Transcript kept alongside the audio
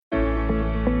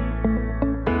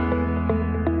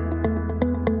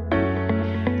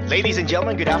Ladies and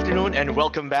gentlemen, good afternoon and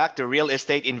welcome back to Real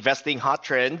Estate Investing Hot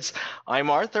Trends. I'm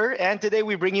Arthur, and today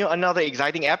we bring you another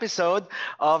exciting episode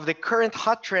of the current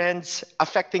hot trends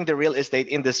affecting the real estate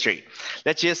industry.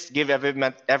 Let's just give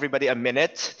everybody a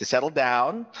minute to settle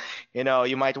down.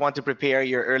 You might want to prepare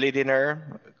your early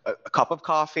dinner, a cup of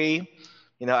coffee,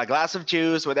 a glass of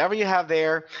juice, whatever you have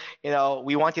there.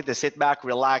 We want you to sit back,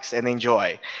 relax, and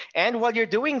enjoy. And while you're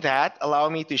doing that, allow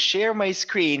me to share my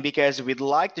screen because we'd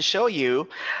like to show you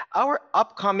our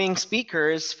upcoming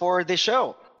speakers for the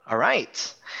show. All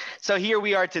right. So here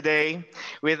we are today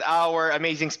with our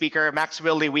amazing speaker, Max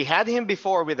Wilde. We had him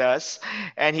before with us,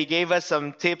 and he gave us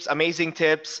some tips, amazing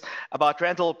tips about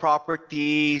rental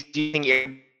properties, using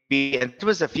Airbnb. And it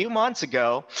was a few months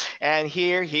ago, and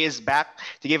here he is back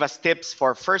to give us tips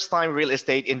for first-time real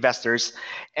estate investors.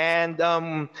 And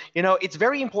it's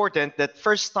very important that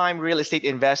first-time real estate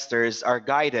investors are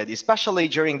guided, especially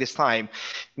during this time,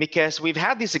 because we've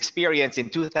had this experience in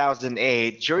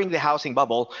 2008 during the housing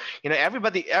bubble.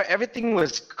 Everything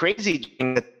was crazy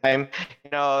during the time.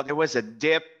 There was a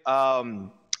dip.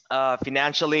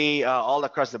 Financially, all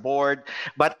across the board,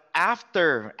 but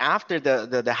after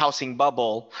the housing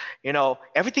bubble,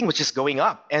 everything was just going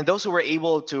up, and those who were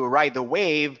able to ride the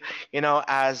wave,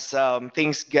 as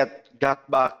things got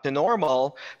back to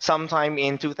normal sometime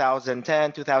in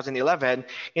 2010, 2011,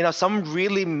 some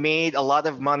really made a lot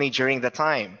of money during the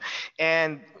time,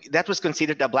 and that was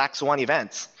considered a black swan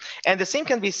event. And the same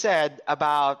can be said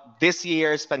about this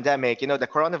year's pandemic. The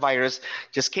coronavirus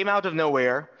just came out of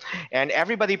nowhere, and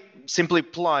everybody simply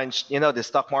plunged, the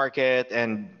stock market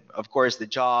and, of course, the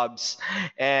jobs.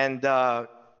 And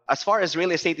as far as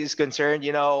real estate is concerned,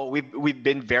 we've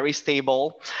been very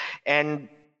stable. And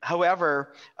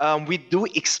however, we do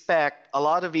expect a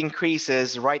lot of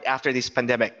increases right after this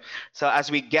pandemic. So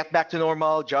as we get back to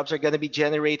normal, jobs are going to be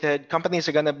generated, companies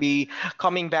are going to be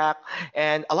coming back,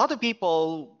 and a lot of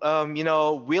people,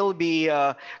 will be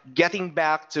getting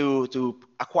back to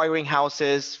acquiring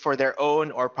houses for their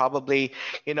own, or probably,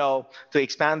 to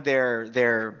expand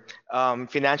their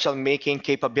financial making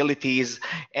capabilities.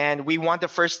 And we want the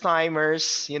first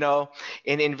timers,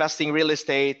 in investing real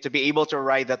estate to be able to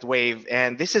ride that wave.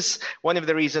 And this is one of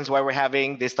the reasons why we're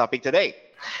having this topic today.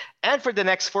 And for the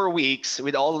next 4 weeks,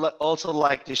 we'd also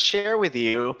like to share with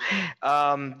you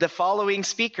the following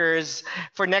speakers.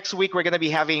 For next week, we're going to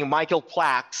be having Michael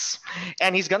Plax,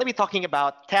 and he's going to be talking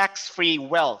about tax-free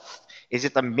wealth. Is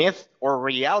it a myth or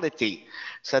reality?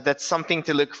 So that's something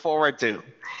to look forward to.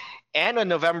 And on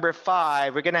November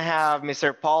 5, we're going to have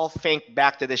Mr. Paul Fink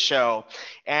back to the show.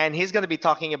 And he's going to be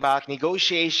talking about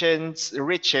negotiations,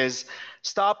 riches,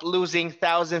 stop losing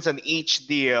thousands on each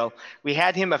deal. We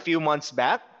had him a few months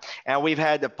back, and we've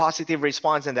had a positive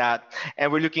response on that. And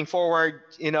we're looking forward,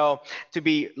 to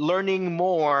be learning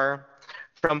more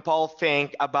from Paul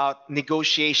Fink about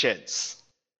negotiations.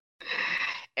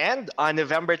 And on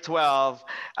November 12,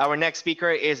 our next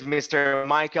speaker is Mr.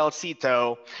 Michael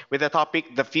Cito with the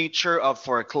topic, The Future of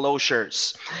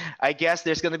Foreclosures. I guess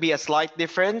there's going to be a slight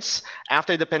difference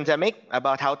after the pandemic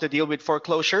about how to deal with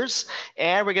foreclosures,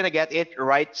 and we're going to get it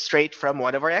right straight from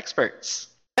one of our experts.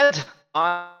 And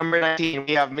on number 19,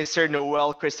 we have Mr.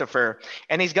 Noel Christopher,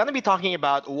 and he's going to be talking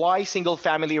about why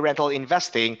single-family rental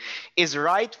investing is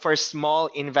right for small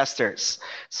investors.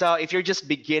 So if you're just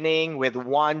beginning with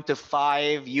 1 to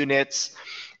 5 units,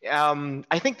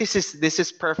 I think this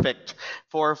is perfect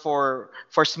for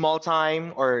small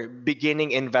time or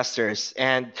beginning investors.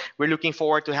 And we're looking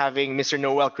forward to having Mr.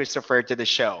 Noel Christopher to the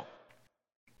show.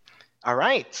 All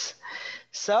right.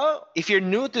 So if you're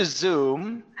new to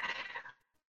Zoom,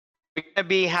 we're going to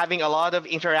be having a lot of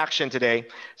interaction today.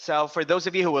 So for those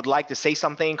of you who would like to say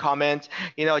something, comment,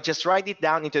 just write it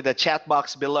down into the chat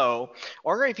box below.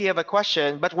 Or if you have a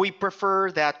question, but we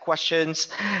prefer that questions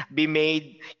be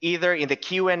made either in the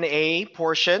Q&A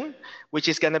portion, which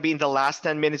is going to be in the last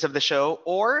 10 minutes of the show,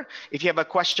 or if you have a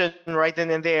question right then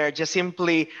and there, just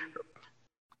simply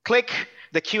click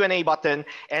the Q&A button,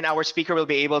 and our speaker will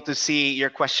be able to see your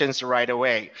questions right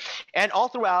away. And all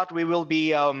throughout, we will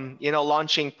be,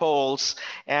 launching polls,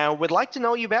 and we'd like to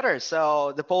know you better.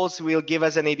 So the polls will give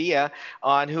us an idea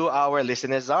on who our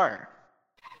listeners are.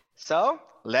 So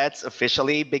let's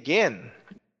officially begin.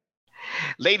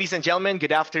 Ladies and gentlemen,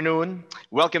 good afternoon.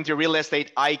 Welcome to Real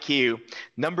Estate IQ,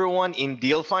 #1 in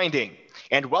deal finding.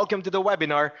 And welcome to the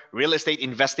webinar, Real Estate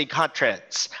Investing Hot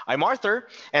Trends. I'm Arthur,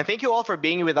 and thank you all for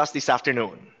being with us this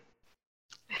afternoon.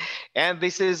 And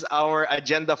this is our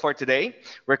agenda for today.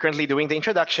 We're currently doing the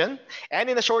introduction, and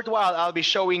in a short while, I'll be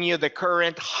showing you the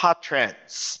current hot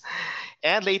trends.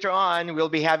 And later on, we'll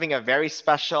be having a very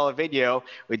special video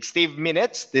with Steve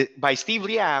Minutes by Steve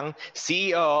Liang,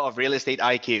 CEO of Real Estate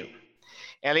IQ.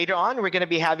 And later on, we're going to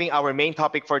be having our main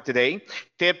topic for today,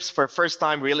 tips for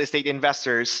first-time real estate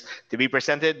investors, to be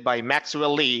presented by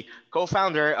Maxwell Lee,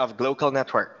 co-founder of Glocal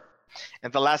Network.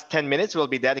 And the last 10 minutes will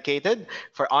be dedicated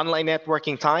for online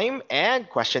networking time and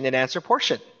question and answer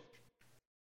portion.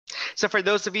 So for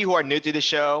those of you who are new to the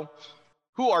show,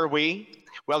 who are we?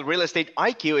 Well, Real Estate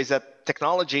IQ is a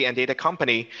technology and data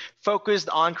company focused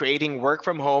on creating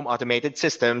work-from-home automated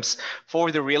systems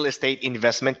for the real estate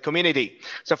investment community.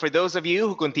 So for those of you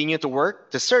who continue to work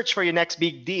to search for your next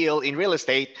big deal in real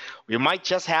estate, we might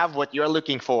just have what you're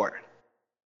looking for.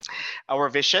 Our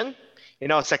vision,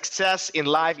 success in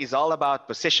life is all about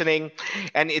positioning,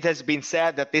 and it has been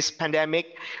said that this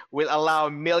pandemic will allow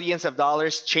millions of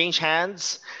dollars change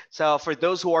hands. So for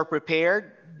those who are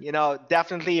prepared,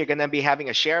 definitely you're going to be having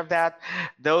a share of that.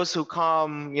 Those who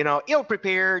come, ill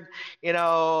prepared,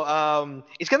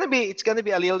 it's going to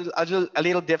be a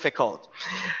little difficult.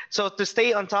 So to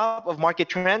stay on top of market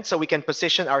trends, so we can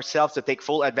position ourselves to take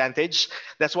full advantage.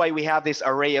 That's why we have this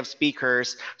array of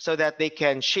speakers so that they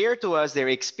can share to us their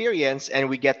experience and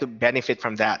we get to benefit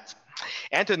from that.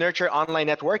 And to nurture online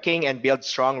networking and build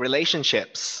strong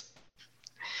relationships.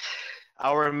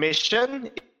 Our mission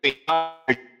is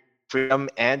freedom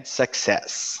and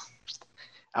success.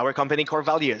 Our company core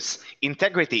values: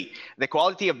 integrity, the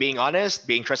quality of being honest,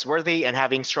 being trustworthy, and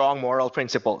having strong moral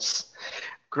principles.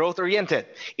 Growth-oriented,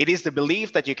 it is the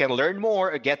belief that you can learn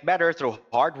more or get better through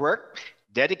hard work,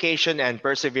 dedication, and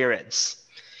perseverance.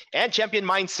 And champion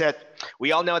mindset,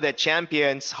 we all know that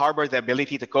champions harbor the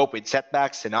ability to cope with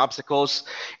setbacks and obstacles,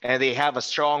 and they have a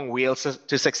strong will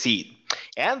to succeed.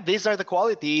 And these are the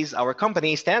qualities our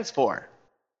company stands for.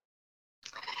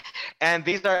 And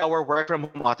these are our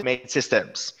work-from-home automated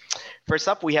systems. First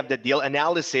up, we have the deal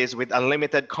analysis with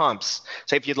unlimited comps.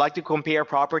 So if you'd like to compare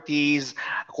properties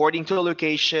according to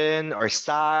location or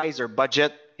size or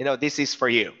budget, this is for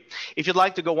you. If you'd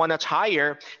like to go one notch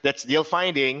higher, that's deal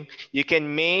finding. You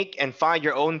can make and find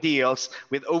your own deals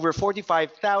with over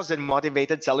 45,000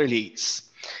 motivated seller leads.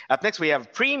 Up next, we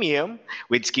have premium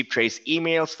with skip trace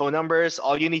emails, phone numbers.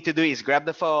 All you need to do is grab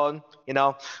the phone,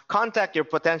 contact your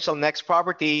potential next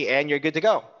property, and you're good to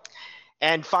go.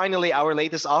 And finally, our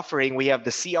latest offering, we have the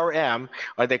CRM,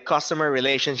 or the Customer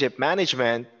Relationship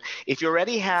Management. If you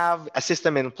already have a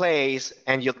system in place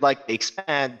and you'd like to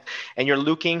expand and you're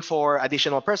looking for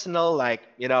additional personnel like,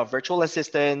 virtual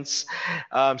assistants,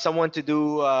 someone to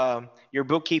do your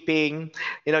bookkeeping,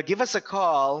 give us a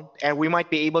call and we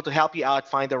might be able to help you out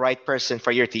find the right person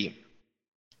for your team.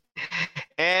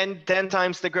 And 10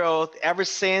 times the growth. Ever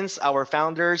since our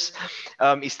founders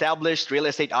established Real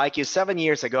Estate IQ 7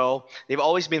 years ago, they've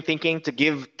always been thinking to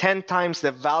give 10 times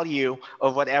the value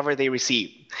of whatever they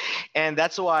receive. And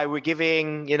that's why we're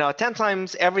giving 10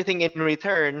 times everything in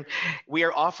return. We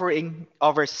are offering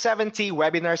over 70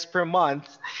 webinars per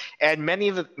month, and many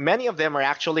of them are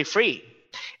actually free.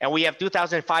 And we have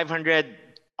 2,500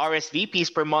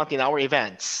 RSVPs per month in our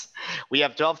events. We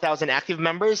have 12,000 active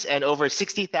members and over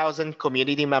 60,000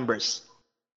 community members.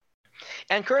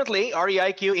 And currently,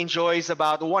 REIQ enjoys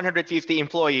about 150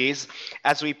 employees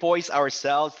as we poise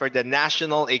ourselves for the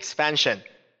national expansion.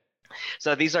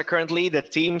 So these are currently the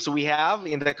teams we have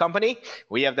in the company.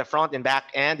 We have the front and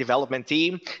back end development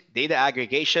team, data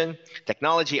aggregation,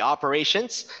 technology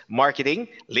operations, marketing,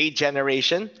 lead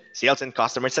generation, sales and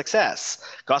customer success,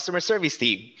 customer service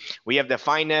team. We have the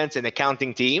finance and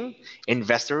accounting team,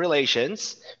 investor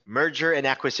relations, merger and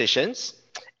acquisitions,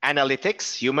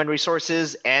 analytics, human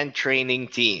resources, and training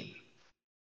team.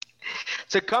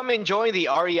 So come and join the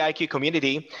REIQ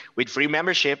community with free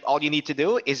membership. All you need to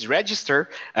do is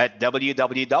register at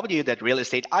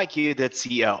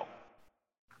www.realestateiq.co.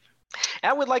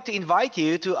 And we'd like to invite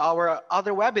you to our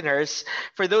other webinars.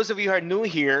 For those of you who are new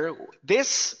here,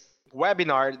 this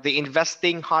webinar, the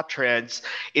Investing Hot Trends,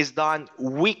 is done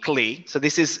weekly. So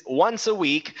this is once a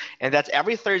week, and that's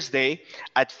every Thursday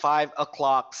at 5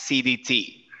 o'clock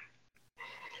CDT.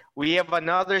 We have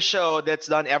another show that's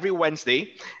done every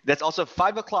Wednesday. That's also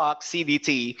 5 o'clock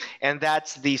CDT, and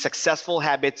that's the Successful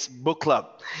Habits Book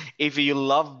Club. If you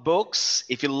love books,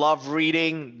 if you love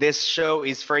reading, this show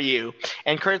is for you.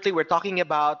 And currently, we're talking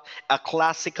about a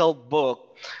classical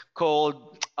book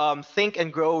called Think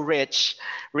and Grow Rich,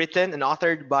 written and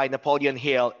authored by Napoleon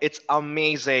Hill. It's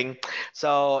amazing.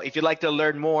 So if you'd like to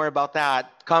learn more about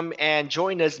that, come and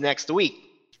join us next week.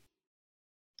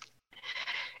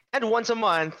 And once a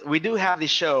month, we do have the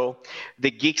show, The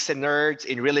Geeks and Nerds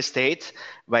in Real Estate,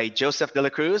 by Joseph De La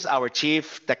Cruz, our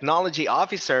Chief Technology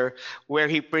Officer, where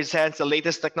he presents the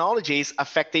latest technologies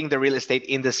affecting the real estate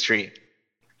industry.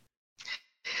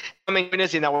 Coming join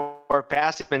us in our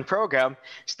passive program,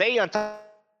 stay on top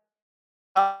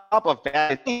of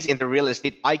bad things in the real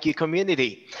estate IQ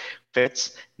community.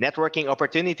 Fits, networking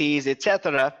opportunities,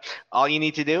 etc. All you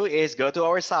need to do is go to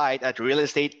our site at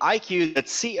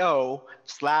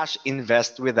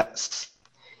realestateiq.co/invest with us.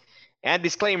 And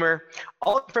disclaimer,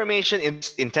 all information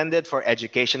is intended for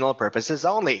educational purposes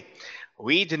only.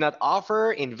 We do not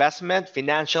offer investment,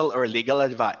 financial, or legal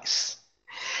advice.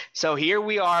 So here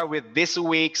we are with this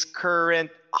week's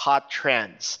current hot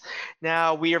trends.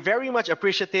 Now, we are very much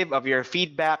appreciative of your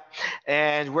feedback,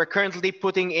 and we're currently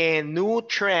putting in new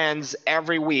trends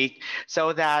every week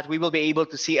so that we will be able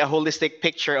to see a holistic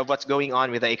picture of what's going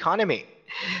on with the economy.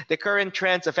 The current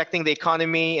trends affecting the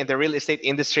economy and the real estate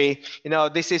industry,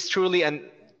 this is truly an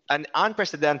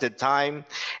unprecedented time,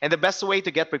 and the best way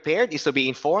to get prepared is to be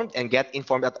informed and get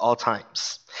informed at all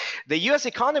times. The US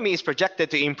economy is projected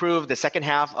to improve the second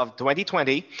half of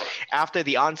 2020 after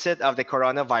the onset of the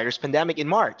coronavirus pandemic in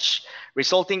March,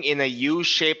 resulting in a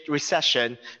U-shaped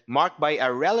recession marked by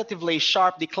a relatively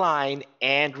sharp decline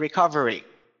and recovery.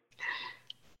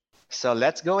 So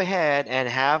let's go ahead and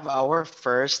have our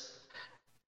first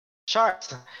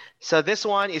chart. So this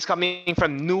one is coming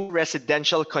from new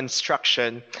residential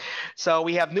construction. So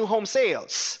we have new home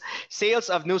sales. Sales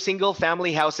of new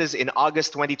single-family houses in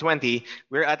August 2020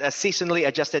 were at a seasonally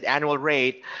adjusted annual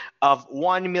rate of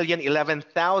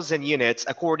 1,011,000 units,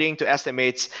 according to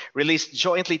estimates released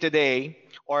jointly today,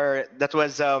 or that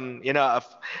was a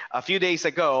few days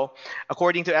ago,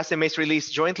 according to estimates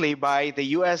released jointly by the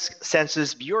U.S.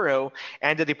 Census Bureau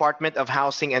and the Department of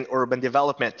Housing and Urban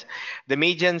Development. The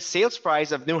median sales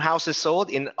price of new houses sold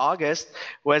in August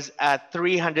was at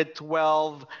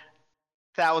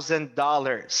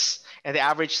 $312,000, and the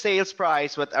average sales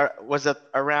price was at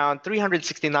around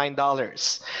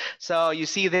 $369. So you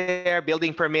see there,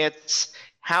 building permits,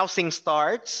 housing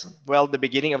starts, well, the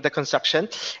beginning of the construction,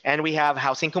 and we have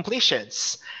housing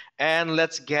completions. And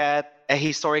let's get a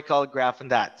historical graph on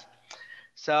that.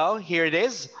 So here it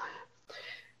is.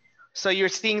 So you're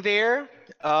seeing there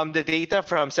the data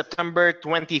from September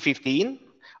 2015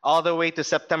 all the way to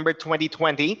September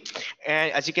 2020.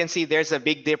 And as you can see, there's a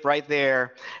big dip right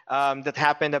there that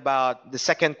happened about the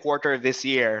second quarter of this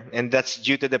year, and that's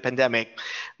due to the pandemic.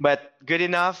 But good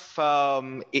enough,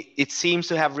 it seems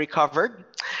to have recovered.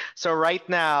 So right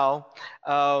now,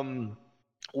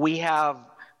 we have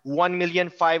about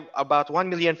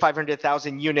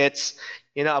 1,500,000 units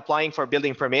applying for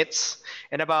building permits,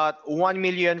 and about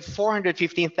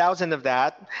 1,415,000 of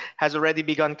that has already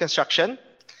begun construction.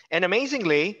 And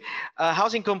amazingly,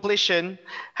 housing completion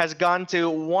has gone to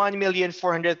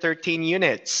 1,413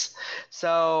 units.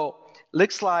 So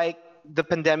looks like the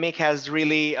pandemic has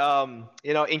really,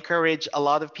 encouraged a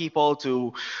lot of people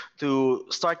to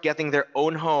start getting their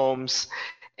own homes,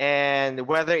 and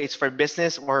whether it's for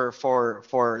business or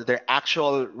for their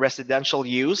actual residential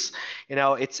use,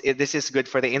 this is good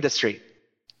for the industry.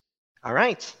 All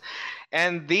right.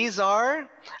 And these are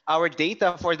our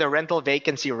data for the rental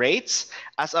vacancy rates.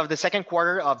 As of the second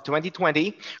quarter of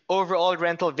 2020, overall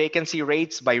rental vacancy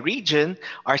rates by region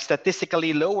are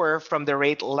statistically lower from the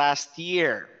rate last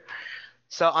year.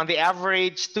 So on the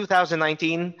average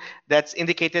 2019, that's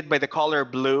indicated by the color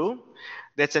blue.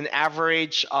 That's an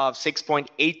average of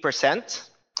 6.8%.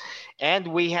 And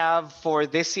we have for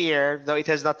this year, though it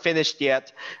has not finished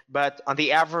yet, but on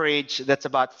the average, that's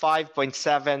about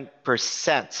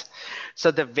 5.7%.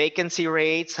 So the vacancy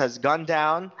rates has gone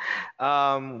down.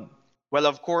 Well,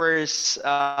 of course,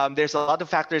 there's a lot of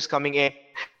factors coming in.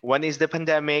 One is the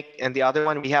pandemic, and the other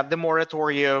one, we have the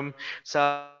moratorium.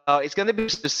 So it's going to be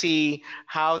to see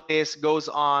how this goes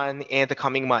on in the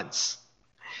coming months.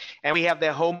 And we have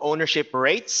the home ownership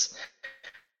rates.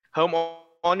 Home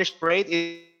ownership rate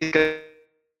is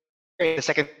the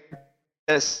second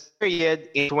period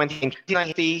in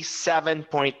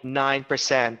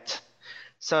 97.9%.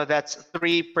 So that's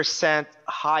 3%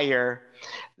 higher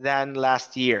than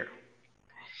last year.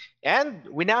 And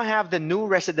we now have the new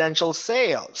residential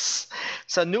sales.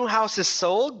 So new houses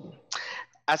sold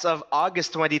as of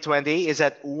August 2020 is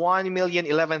at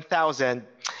 1,011,000,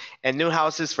 and new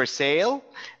houses for sale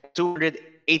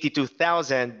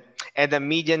 282,000, and the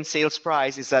median sales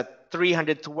price is at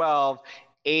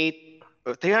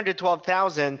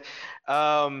 312,000,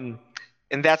 and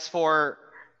that's for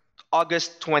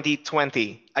August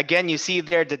 2020. Again, you see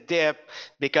there the dip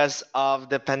because of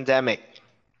the pandemic.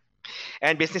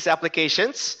 And business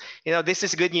applications, this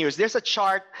is good news. There's a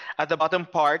chart at the bottom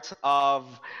part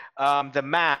of the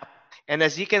map. And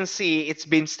as you can see, it's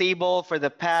been stable for the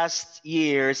past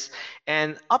years.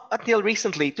 And up until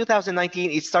recently,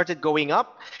 2019, it started going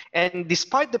up. And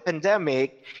despite the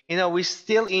pandemic, we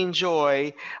still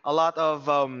enjoy a lot of,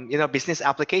 business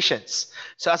applications.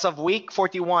 So as of week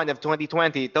 41 of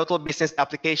 2020, total business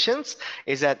applications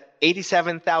is at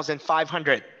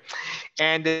 87,500.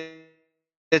 And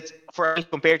it's for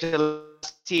compared to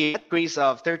last year, increase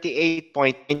of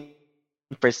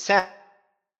 38.9%.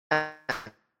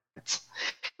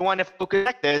 One of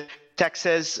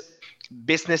Texas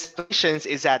business applications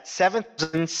is at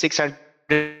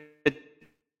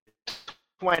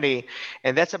 7,620,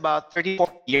 and that's about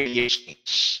 34-year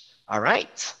change. All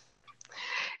right.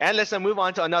 And let's move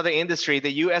on to another industry,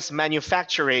 the U.S.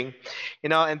 manufacturing,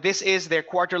 and this is their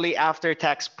quarterly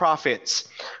after-tax profits.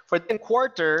 For the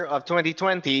quarter of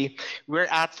 2020, we're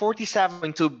at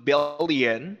 47.2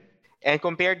 billion, and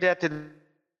compared that to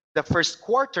the first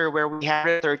quarter where we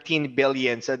had 13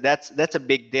 billion. So that's a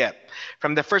big dip.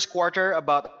 From the first quarter,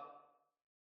 about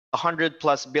 100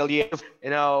 plus billion.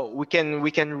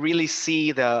 We can really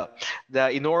see the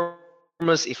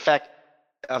enormous effect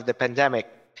of the pandemic.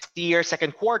 Year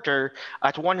second quarter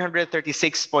at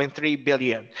 136.3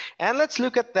 billion. And let's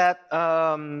look at that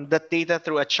data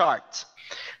through a chart.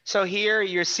 So here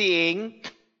you're seeing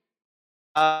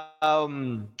a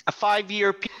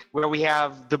 5-year period where we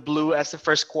have the blue as the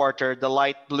first quarter, the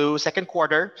light blue second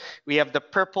quarter, we have the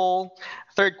purple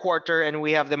third quarter, and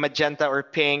we have the magenta or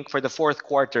pink for the fourth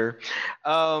quarter.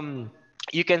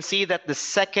 You can see that the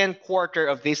second quarter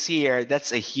of this year,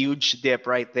 that's a huge dip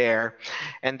right there,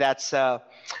 and that's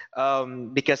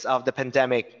because of the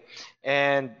pandemic.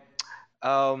 And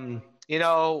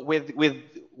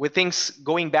with things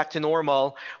going back to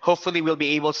normal, hopefully we'll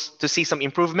be able to see some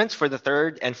improvements for the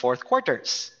third and fourth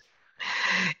quarters.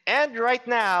 And right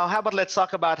now, how about let's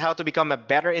talk about how to become a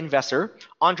better investor,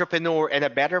 entrepreneur, and a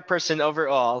better person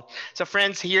overall. So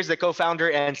friends, here's the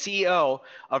co-founder and CEO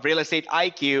of Real Estate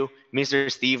IQ,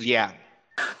 Mr. Steve Yang.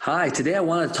 Hi, today I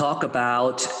want to talk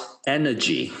about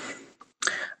energy.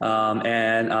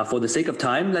 And for the sake of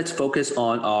time, let's focus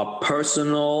on our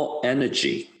personal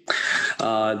energy.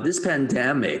 This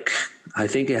pandemic, I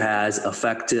think it has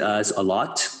affected us a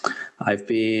lot. I've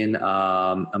been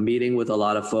meeting with a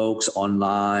lot of folks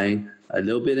online, a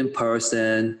little bit in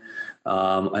person.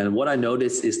 And what I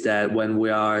noticed is that when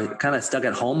we are kind of stuck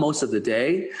at home most of the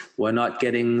day, we're not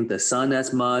getting the sun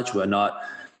as much. We're not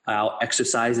out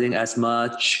exercising as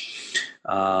much.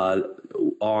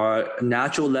 Our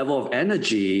natural level of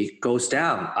energy goes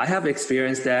down. I have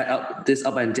experienced that this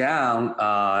up and down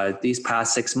these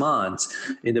past 6 months.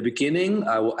 In the beginning,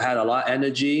 I had a lot of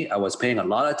energy. I was paying a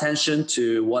lot of attention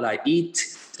to what I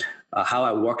eat, how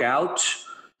I work out,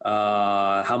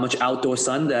 how much outdoor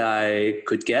sun that I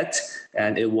could get.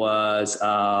 And it was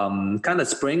kind of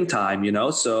springtime,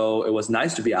 so it was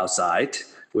nice to be outside.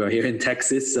 We're here in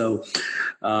Texas, so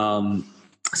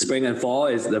spring and fall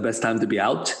is the best time to be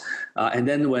out. And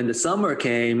then when the summer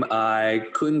came, I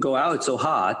couldn't go out. It's so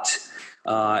hot.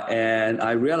 And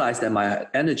I realized that my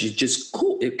energy just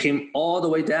it came all the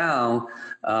way down.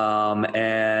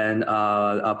 And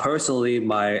personally,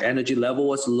 my energy level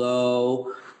was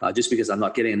low just because I'm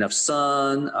not getting enough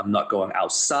sun. I'm not going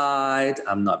outside.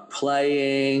 I'm not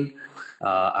playing.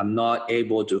 I'm not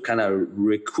able to kind of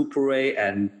recuperate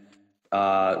and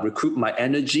recoup my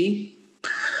energy.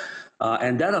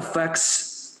 And that affects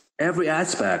every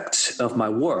aspect of my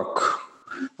work,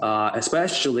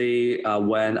 especially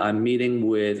when I'm meeting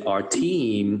with our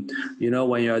team.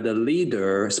 When you're the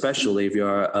leader, especially if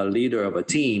you're a leader of a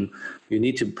team, you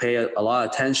need to pay a lot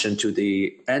of attention to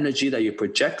the energy that you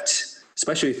project,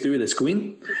 especially through the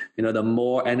screen. The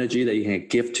more energy that you can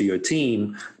give to your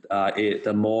team,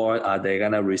 the more they're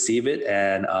going to receive it.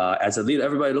 And as a leader,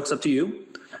 everybody looks up to you.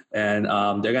 And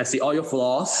they're going to see all your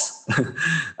flaws.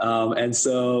 And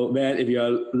so, man, if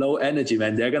you're low energy,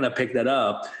 man, they're going to pick that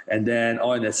up. And then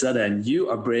all of a sudden, you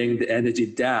are bringing the energy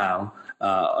down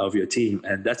of your team.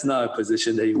 And that's not a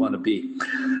position that you want to be.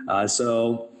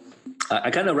 So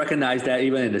I kind of recognize that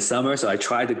even in the summer. So I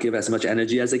try to give as much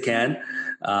energy as I can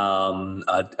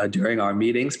during our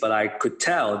meetings. But I could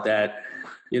tell that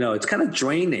it's kind of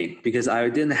draining because I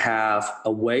didn't have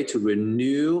a way to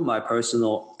renew my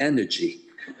personal energy.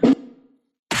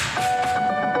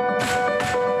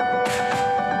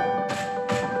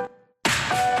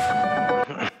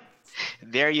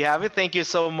 There you have it. Thank you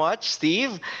so much,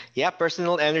 Steve. Yeah,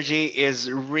 personal energy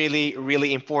is really,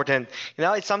 really important.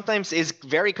 It sometimes is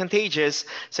very contagious.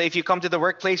 So if you come to the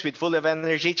workplace with full of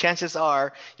energy, chances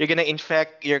are you're going to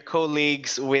infect your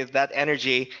colleagues with that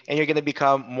energy and you're going to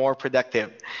become more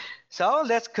productive. So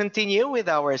let's continue with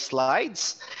our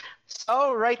slides.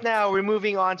 So right now we're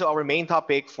moving on to our main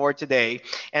topic for today,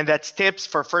 and that's tips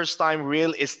for first-time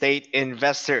real estate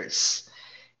investors.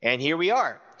 And here we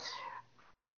are.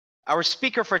 Our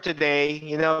speaker for today,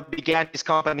 began his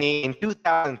company in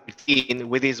 2015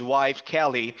 with his wife,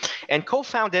 Kelly, and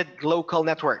co-founded Local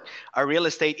Network, a real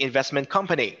estate investment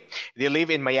company. They live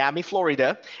in Miami,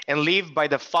 Florida, and live by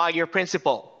the FIRE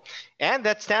principle. And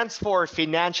that stands for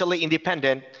financially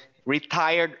independent,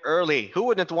 retired early. Who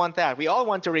wouldn't want that? We all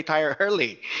want to retire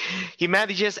early. He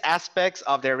manages aspects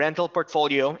of their rental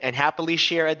portfolio and happily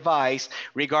share advice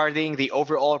regarding the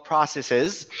overall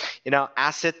processes,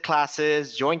 asset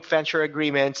classes, joint venture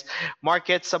agreements,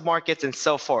 markets, submarkets, and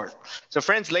so forth. So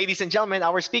friends, ladies and gentlemen,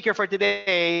 our speaker for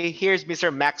today, here's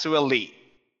Mr. Maxwell Lee.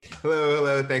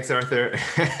 Hello. Thanks, Arthur.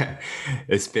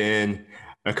 It's been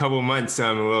a couple months, so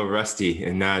I'm a little rusty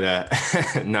and not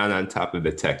not on top of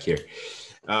the tech here.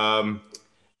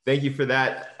 Thank you for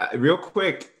that. Real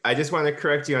quick, I just want to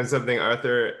correct you on something,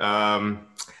 Arthur.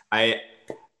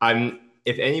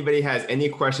 If anybody has any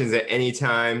questions at any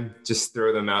time, just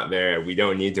throw them out there. We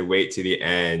don't need to wait to the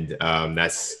end.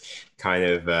 That's kind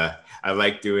of, I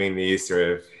like doing these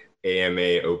sort of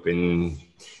AMA open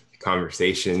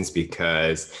conversations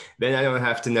because then I don't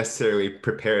have to necessarily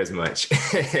prepare as much.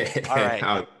 All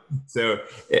right. So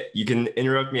you can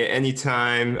interrupt me at any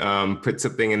time, put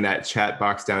something in that chat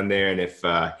box down there. And if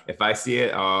I see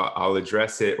it, I'll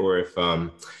address it. Or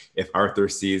if Arthur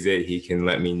sees it, he can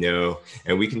let me know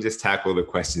and we can just tackle the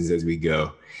questions as we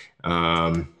go.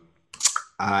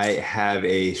 I have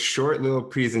a short little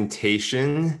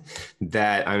presentation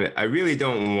that I really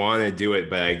don't want to do it,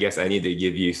 but I guess I need to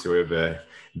give you sort of a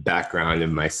background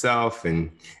of myself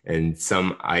and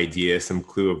some idea, some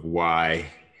clue of why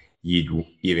you'd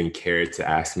even care to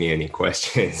ask me any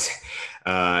questions.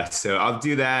 So I'll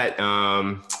do that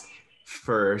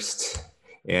first,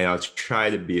 and I'll try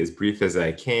to be as brief as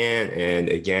I can. And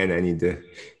again, I need to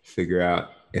figure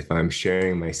out if I'm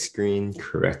sharing my screen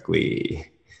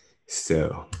correctly.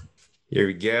 So here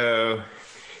we go.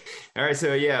 All right,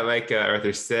 so yeah, like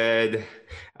Arthur said,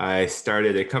 I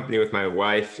started a company with my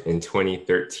wife in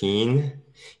 2013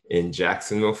 in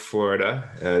Jacksonville,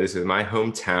 Florida. This is my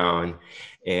hometown.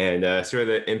 And sort of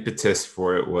the impetus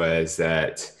for it was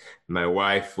that my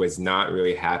wife was not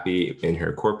really happy in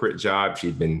her corporate job.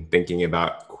 She'd been thinking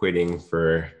about quitting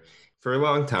for a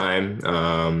long time.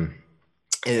 And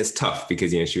it's tough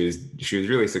because, she was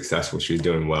really successful. She was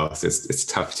doing well. So it's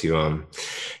tough to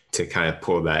kind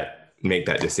of make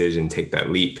that decision, take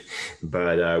that leap.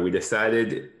 But we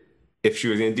decided if she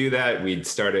was going to do that, we'd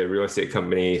start a real estate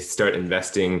company, start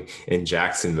investing in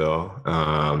Jacksonville.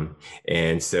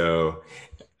 And so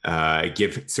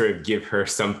give her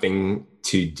something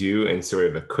to do and sort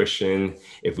of a cushion.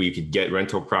 If we could get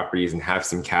rental properties and have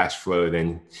some cash flow,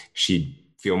 then she'd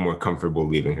feel more comfortable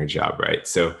leaving her job, right?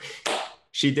 So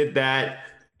she did that.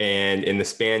 And in the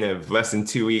span of less than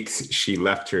 2 weeks, she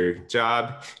left her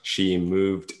job. She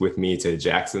moved with me to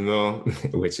Jacksonville,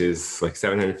 which is like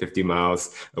 750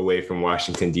 miles away from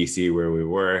Washington, D.C., where we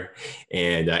were.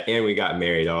 And we got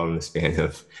married all in the span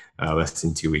of less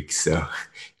than 2 weeks. So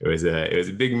it was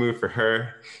a big move for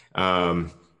her.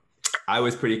 I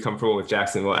was pretty comfortable with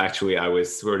Jacksonville. Actually, I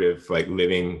was sort of like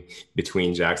living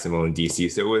between Jacksonville and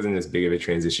DC, so it wasn't as big of a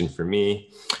transition for me.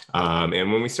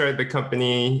 And when we started the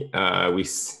company, it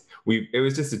was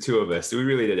just the two of us. So we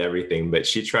really did everything, but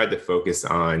she tried to focus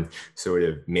on sort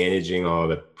of managing all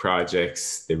the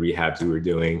projects, the rehabs we were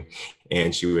doing.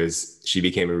 And she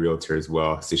became a realtor as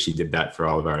well. So she did that for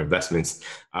all of our investments.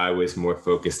 I was more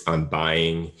focused on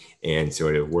buying and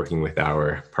sort of working with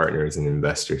our partners and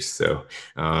investors. So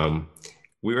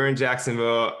we were in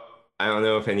Jacksonville. I don't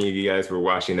know if any of you guys were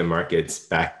watching the markets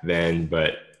back then,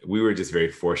 but we were just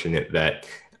very fortunate that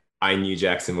I knew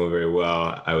Jacksonville very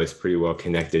well. I was pretty well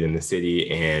connected in the city,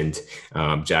 and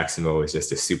Jacksonville was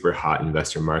just a super hot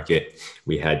investor market.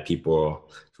 We had people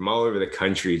from all over the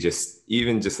country, just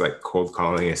like cold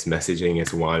calling us, messaging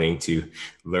us, wanting to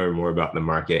learn more about the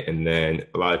market. And then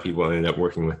a lot of people ended up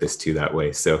working with us too that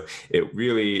way. So it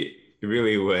really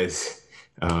was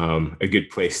a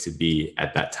good place to be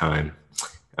at that time.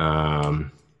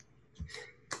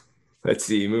 Let's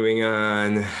see, moving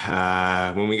on.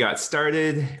 When we got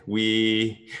started,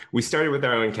 we started with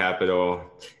our own capital,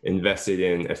 invested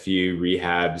in a few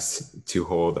rehabs to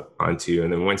hold onto.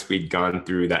 And then once we'd gone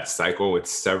through that cycle with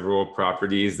several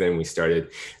properties, then we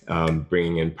started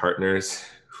bringing in partners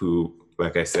who,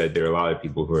 like I said, there are a lot of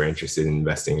people who are interested in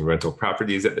investing in rental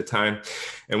properties at the time.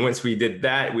 And once we did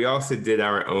that, we also did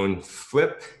our own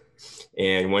flip.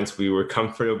 And once we were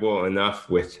comfortable enough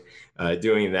with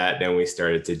doing that, then we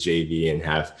started to JV and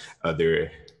have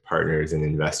other partners and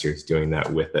investors doing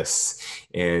that with us.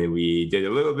 And we did a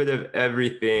little bit of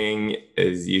everything.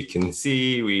 As you can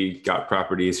see, we got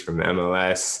properties from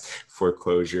MLS,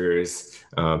 foreclosures,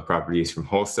 properties from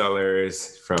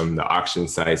wholesalers, from the auction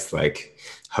sites like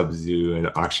Hubzu and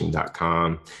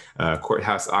auction.com,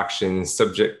 courthouse auctions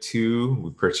subject to, we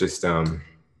purchased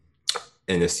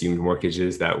and assumed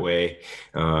mortgages that way,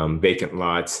 vacant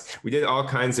lots. We did all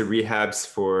kinds of rehabs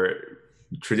for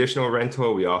traditional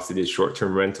rental. We also did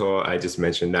short-term rental. I just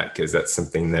mentioned that because that's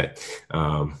something that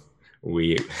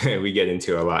we get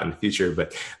into a lot in the future.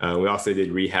 But we also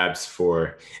did rehabs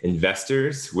for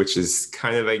investors, which is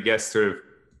kind of, I guess, sort of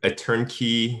a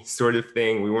turnkey sort of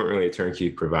thing. We weren't really a turnkey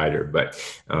provider, but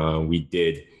we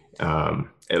did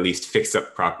at least fix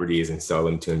up properties and sell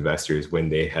them to investors when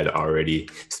they had already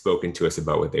spoken to us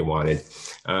about what they wanted.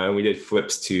 We did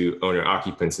flips to owner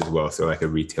occupants as well. So like a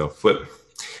retail flip,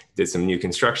 did some new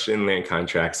construction, land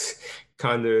contracts,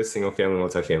 condos, single family,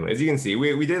 multifamily. As you can see,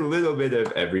 we did a little bit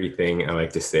of everything, I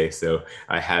like to say. So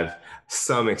I have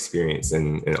some experience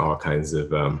in all kinds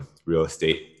of real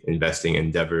estate investing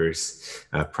endeavors,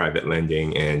 private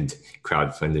lending, and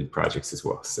crowd-funded projects as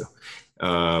well. So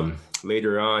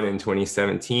later on in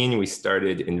 2017, we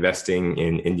started investing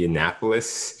in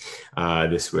Indianapolis.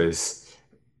 This was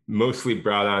mostly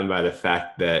brought on by the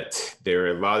fact that there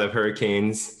are a lot of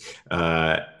hurricanes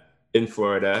in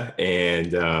Florida.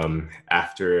 And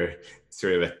after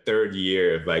sort of a third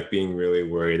year of like being really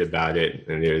worried about it,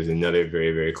 and there was another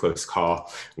very, very close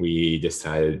call, we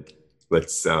decided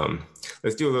let's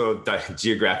do a little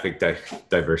geographic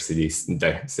diversity.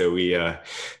 So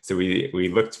we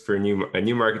looked for a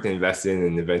new market to invest in,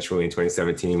 and eventually in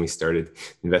 2017 we started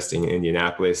investing in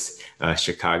Indianapolis,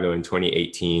 Chicago in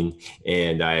 2018.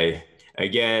 And I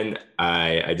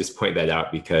just point that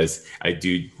out because I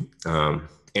do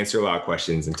answer a lot of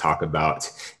questions and talk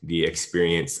about the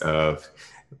experience of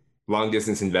long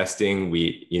distance investing.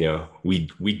 We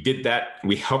did that.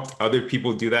 We helped other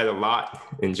people do that a lot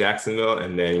in Jacksonville,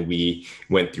 and then we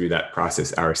went through that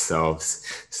process ourselves.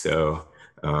 So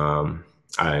I'm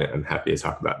happy to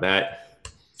talk about that.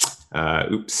 I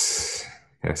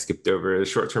skipped over the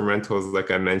short-term rentals, like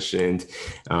I mentioned.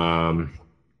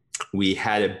 We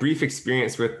had a brief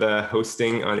experience with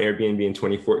hosting on Airbnb in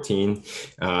 2014,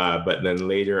 but then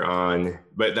later on,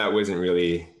 but that wasn't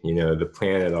really, the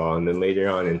plan at all. And then later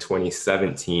on in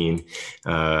 2017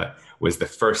 was the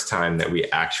first time that we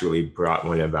actually brought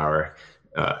one of our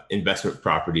investment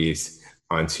properties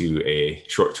onto a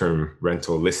short-term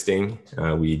rental listing.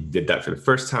 We did that for the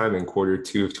first time in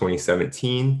Q2 of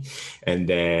 2017. And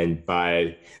then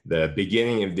by the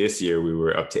beginning of this year, we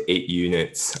were up to 8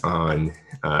 units on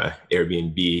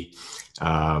Airbnb.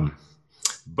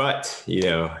 But,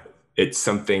 it's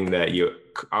something that you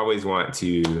always want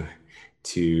to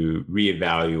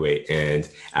reevaluate. And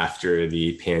after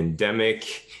the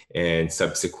pandemic and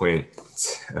subsequent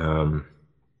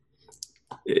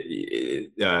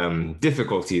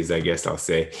difficulties, I guess I'll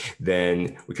say,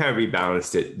 then we kind of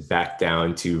rebalanced it back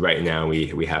down to right now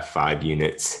we have 5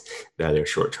 units that are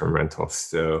short-term rentals.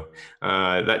 So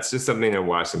that's just something to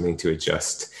watch, something to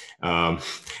adjust.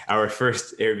 Our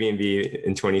first Airbnb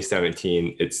in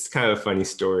 2017, it's kind of a funny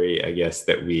story, I guess,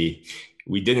 that we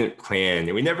didn't plan,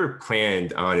 and we never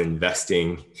planned on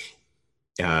investing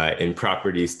in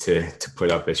properties to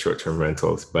put up as short-term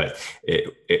rentals, but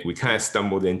we kind of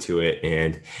stumbled into it,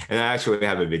 and I actually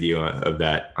have a video of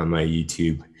that on my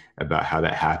YouTube about how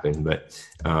that happened. But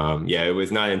it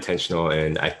was not intentional,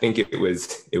 and I think it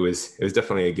was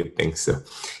definitely a good thing. So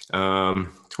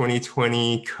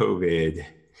 2020 COVID,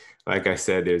 like I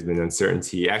said, there's been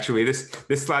uncertainty. Actually, this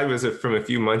slide was from a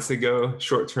few months ago.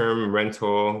 Short-term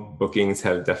rental bookings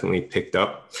have definitely picked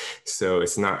up, so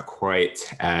it's not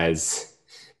quite as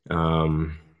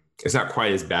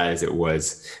bad as it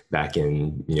was back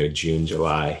in June,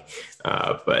 July,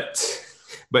 but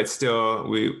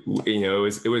still,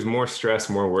 it was more stress,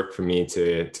 more work for me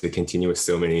to continue with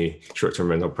so many short-term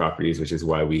rental properties, which is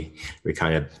why we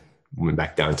kind of went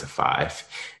back down to 5.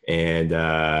 And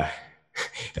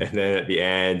And then at the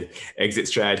end, exit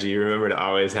strategy. Remember to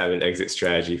always have an exit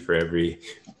strategy for every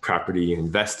property you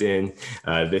invest in.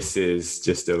 This is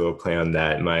just a little play on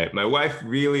that. My wife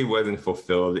really wasn't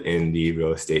fulfilled in the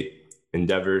real estate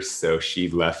endeavors, so she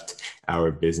left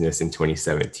our business in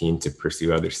 2017 to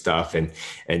pursue other stuff. And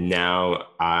now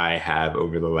I have,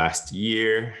 over the last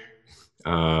year,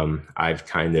 I've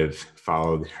kind of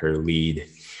followed her lead.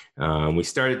 We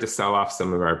started to sell off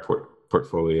some of our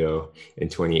portfolio in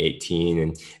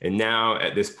 2018. And now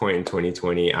at this point in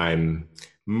 2020, I'm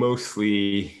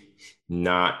mostly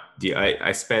not,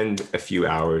 I spend a few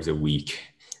hours a week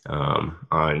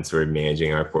on sort of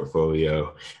managing our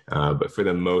portfolio. But for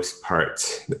the most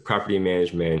part, the property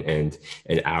management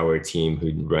and our team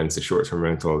who runs the short-term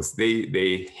rentals,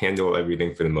 they handle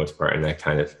everything for the most part. And I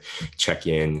kind of check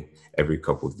in every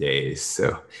couple of days.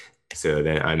 So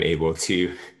then I'm able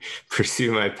to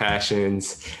pursue my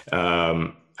passions.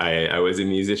 I was a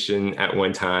musician at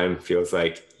one time, feels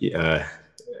like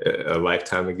a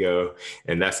lifetime ago.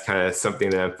 And that's kind of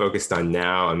something that I'm focused on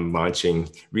now. I'm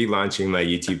relaunching my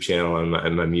YouTube channel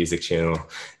and my music channel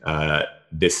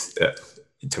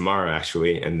tomorrow,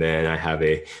 actually. And then I have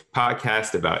a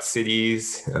podcast about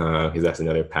cities, because that's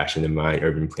another passion of mine,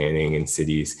 urban planning and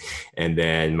cities. And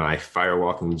then my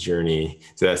firewalking journey.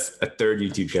 So that's a third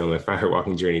YouTube channel, my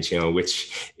firewalking journey channel,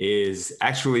 which is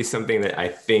actually something that I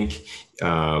think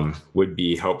would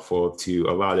be helpful to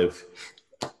a lot of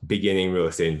beginning real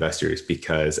estate investors,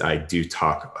 because I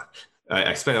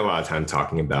spend a lot of time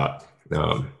talking about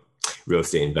real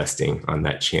estate investing on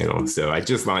that channel. So I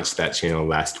just launched that channel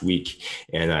last week,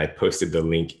 and I posted the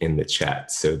link in the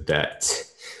chat so that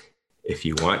if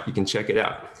you want, you can check it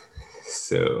out.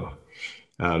 So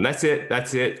that's it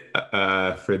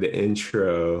for the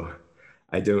intro.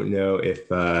 I don't know if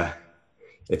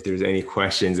there's any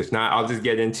questions. If not, I'll just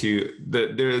get into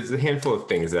there's a handful of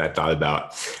things that I thought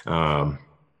about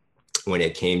when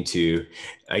it came to,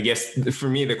 I guess for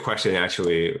me, the question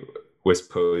actually was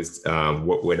posed,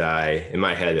 what would I, in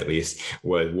my head at least,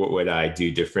 what would I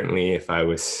do differently if I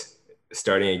was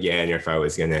starting again, or if I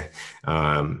was going to,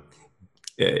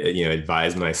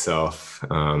 advise myself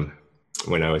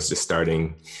when I was just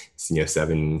starting,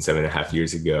 7.5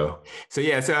 years ago. So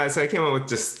I came up with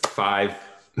just five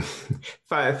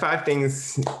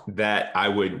things that I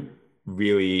would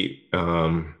really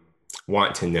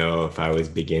want to know if I was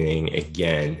beginning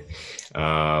again.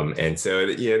 And so,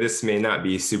 this may not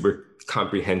be super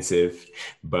comprehensive,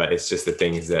 but it's just the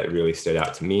things that really stood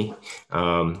out to me.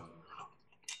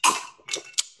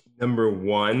 Number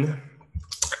one,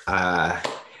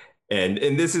 and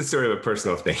this is sort of a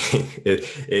personal thing,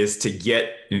 is to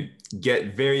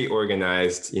get very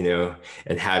organized,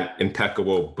 and have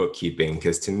impeccable bookkeeping.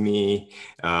 Because to me,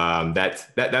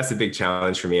 that's a big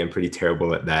challenge for me. I'm pretty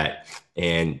terrible at that.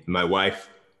 And my wife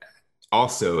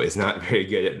also is not very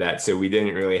good at that. So we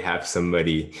didn't really have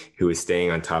somebody who was staying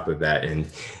on top of that. And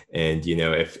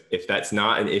if that's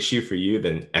not an issue for you,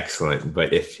 then excellent.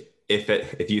 But if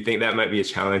you think that might be a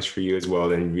challenge for you as well,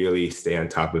 then really stay on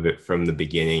top of it from the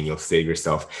beginning. You'll save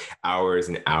yourself hours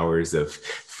and hours of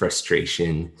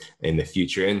frustration in the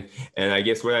future. And I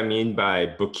guess what I mean by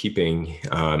bookkeeping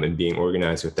and being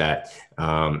organized with that,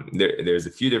 there's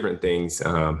a few different things.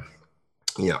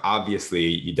 Obviously,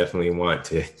 you definitely want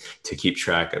to keep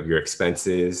track of your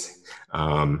expenses,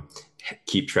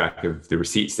 keep track of the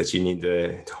receipts that you need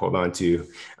to hold on to,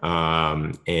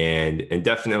 and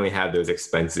definitely have those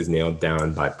expenses nailed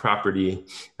down by property,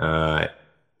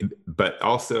 but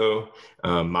also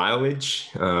mileage.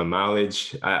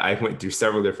 I went through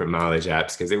several different mileage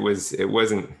apps because it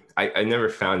wasn't. I never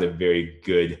found a very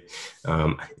good.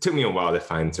 It took me a while to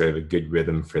find sort of a good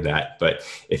rhythm for that. But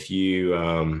if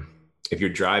you're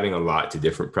driving a lot to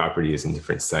different properties and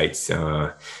different sites,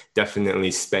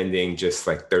 definitely spending just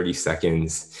like 30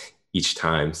 seconds each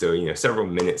time. So, several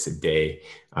minutes a day,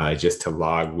 just to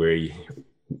log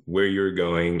where you're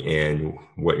going and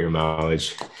what your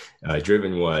mileage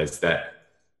driven was.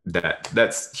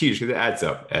 That's huge because it adds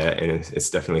up, and it's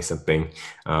definitely something,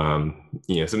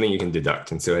 something you can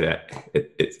deduct. And so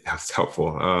it's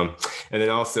helpful. And then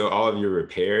also all of your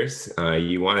repairs,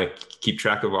 you want to keep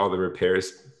track of all the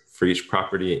repairs for each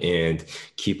property and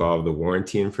keep all of the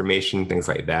warranty information, things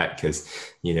like that. Because,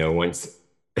 once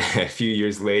a few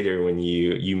years later, when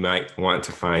you might want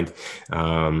to find,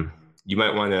 you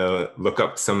might want to look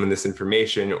up some of this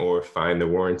information or find the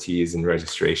warranties and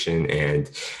registration.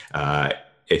 And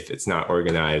if it's not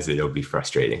organized, it'll be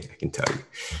frustrating, I can tell you.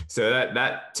 So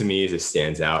that to me just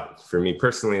stands out. For me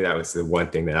personally, that was the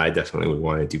one thing that I definitely would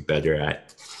want to do better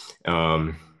at.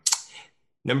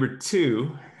 Number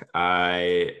two,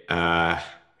 I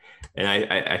And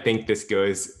I think this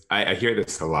goes, I hear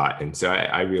this a lot. And so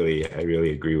I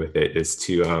really agree with it, is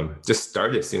to just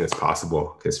start as soon as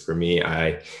possible. Because for me,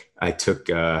 I took,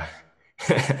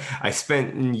 I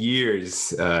spent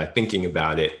years thinking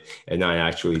about it and not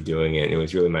actually doing it. And it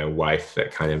was really my wife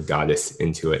that kind of got us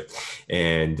into it.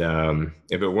 And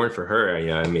if it weren't for her,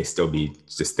 I may still be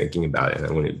just thinking about it, and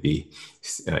I wouldn't be,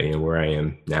 where I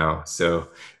am now. So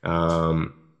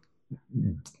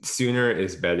sooner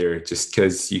is better, just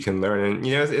because you can learn. And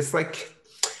it's like,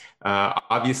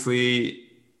 obviously,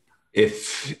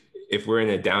 if we're in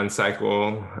a down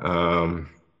cycle,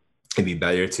 it'd be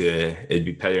better to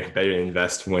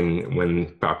invest when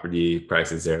property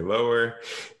prices are lower,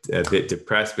 a bit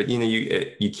depressed. But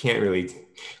you can't really,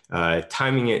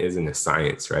 timing it isn't a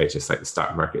science, right? Just like the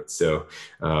stock market. So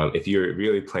if you're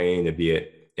really planning to be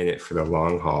in it for the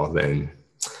long haul, then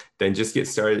just get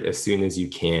started as soon as you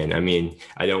can. I mean,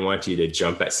 I don't want you to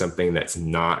jump at something that's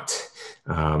not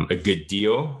a good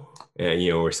deal,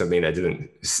 or something that doesn't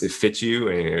fit you,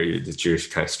 or that you're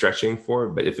kind of stretching for.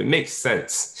 But if it makes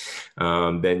sense,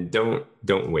 then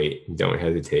don't wait, don't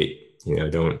hesitate.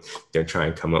 Don't try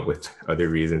and come up with other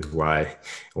reasons why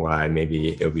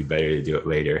maybe it'll be better to do it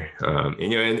later. And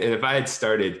if I had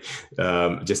started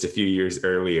just a few years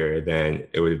earlier, then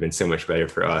it would have been so much better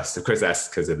for us. Of course, that's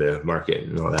because of the market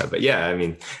and all that. But yeah, I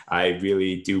mean, I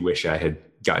really do wish I had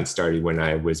gotten started when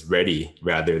I was ready,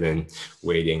 rather than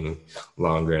waiting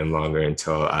longer and longer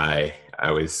until I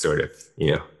was sort of,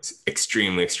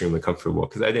 extremely, extremely comfortable,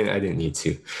 because I didn't need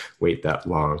to wait that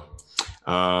long.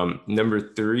 Number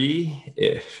 3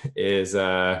 is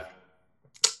the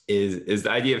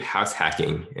idea of house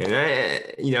hacking. And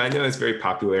I know it's very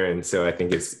popular, and so I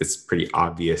think it's pretty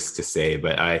obvious to say,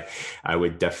 but I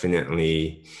would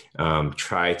definitely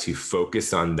try to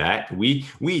focus on that. We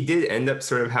did end up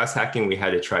sort of house hacking. We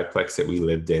had a triplex that we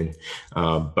lived in,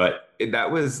 but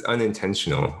that was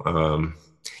unintentional.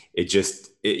 It just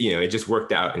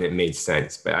worked out and it made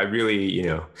sense. But I really,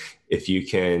 if you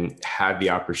can have the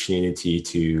opportunity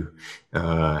to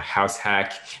house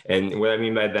hack, and what I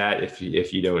mean by that, if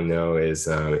you don't know, is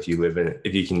if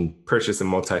you can purchase a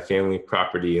multifamily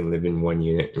property and live in one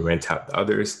unit and rent out the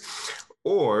others,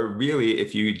 or really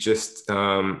if you just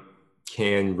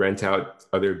can rent out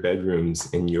other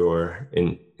bedrooms in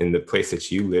the place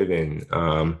that you live in.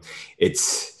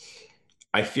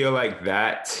 I feel like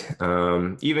that,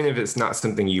 even if it's not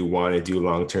something you want to do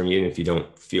long-term, even if you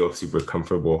don't feel super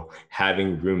comfortable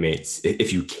having roommates,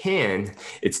 if you can,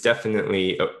 it's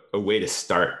definitely a way to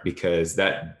start, because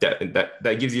that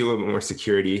gives you a little bit more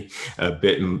security, a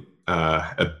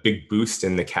big boost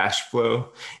in the cash flow.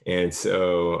 And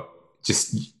so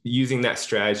just using that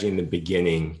strategy in the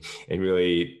beginning and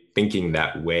really thinking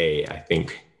that way, I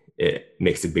think it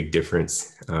makes a big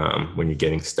difference when you're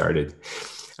getting started.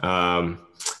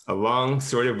 Along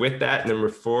sort of with that, number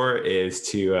 4 is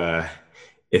to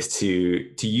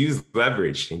use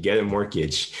leverage and get a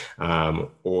mortgage,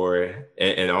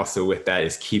 and also with that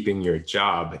is keeping your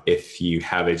job, if you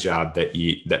have a job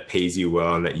that pays you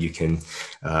well and that you can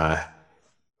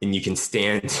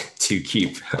stand to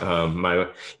keep.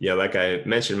 Like I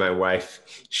mentioned, my wife,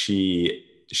 she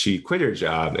quit her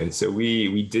job, and so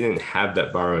we didn't have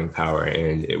that borrowing power.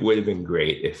 And it would have been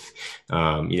great if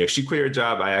she quit her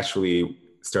job. I actually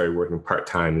started working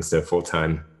part-time instead of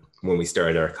full-time when we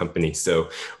started our company.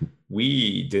 So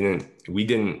we didn't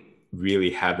really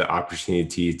have the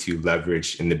opportunity to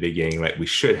leverage in the beginning like we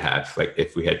should have, like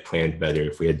if we had planned better,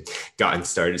 if we had gotten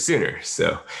started sooner.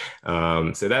 So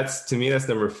that's, to me, that's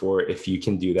number 4. If you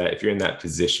can do that, if you're in that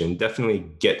position, definitely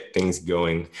get things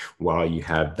going while you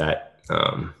have that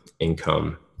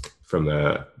income from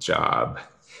a job.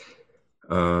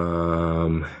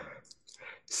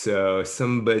 So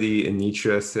somebody,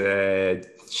 Anitra, said,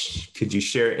 could you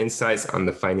share insights on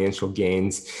the financial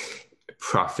gains,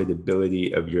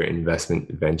 profitability of your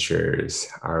investment ventures,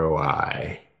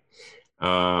 ROI?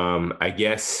 I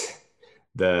guess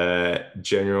the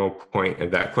general point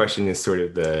of that question is sort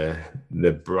of the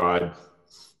broad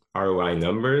ROI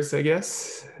numbers, I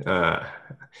guess.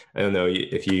 I don't know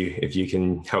if you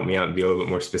can help me out and be a little bit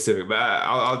more specific, but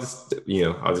I'll just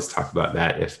talk about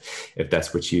that if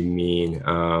that's what you mean.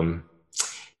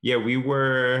 We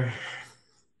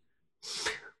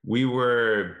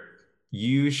were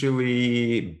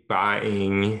usually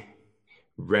buying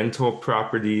rental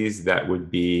properties that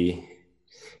would be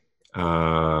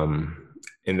around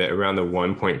the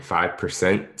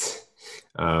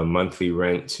 1.5% monthly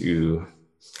rent to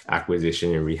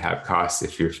acquisition and rehab costs,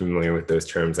 if you're familiar with those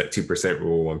terms, like 2%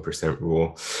 rule, 1%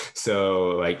 rule. So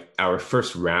like our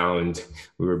first round,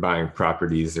 we were buying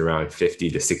properties around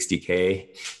 50 to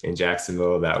 60K in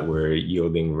Jacksonville that were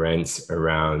yielding rents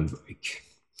around like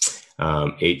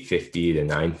 850 to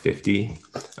 950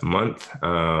 a month.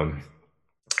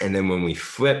 And then when we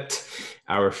flipped,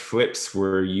 our flips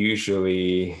were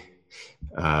usually,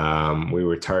 we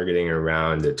were targeting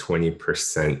around a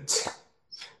 20%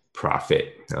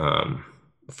 profit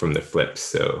from the flips.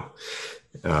 So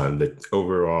the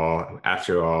overall,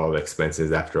 after all the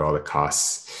expenses, after all the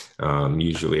costs,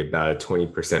 usually about a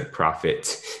 20%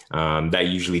 profit. That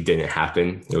usually didn't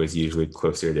happen. It was usually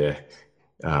closer to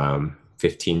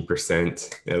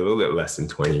 15%, a little bit less than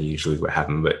 20 usually is what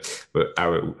happened, but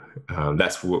our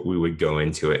that's what we would go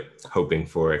into it hoping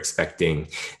for, expecting,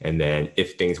 and then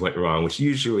if things went wrong, which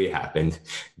usually happened,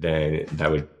 then that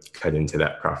would cut into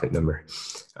that profit number.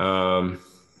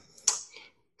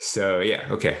 So yeah,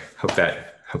 okay, hope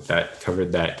that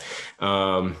covered that.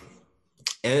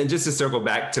 And just to circle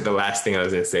back to the last thing I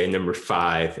was going to say, number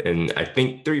 5, and I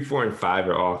think 3, 4, and 5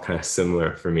 are all kind of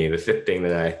similar for me. The 5th thing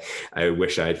that I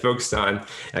wish I had focused on,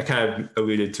 I kind of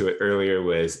alluded to it earlier,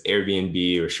 was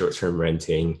Airbnb or short-term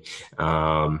renting.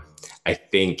 I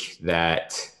think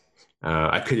that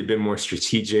I could have been more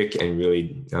strategic and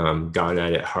really gone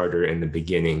at it harder in the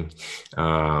beginning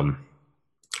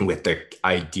with the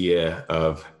idea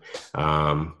of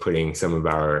putting some of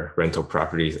our rental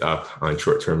properties up on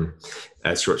short-term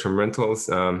rentals.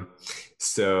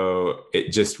 So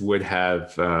it just would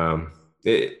have, for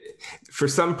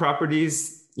some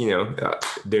properties,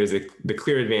 the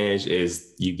clear advantage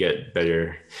is you get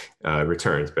better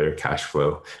returns, better cash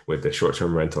flow with the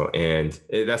short-term rental. And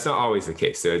that's not always the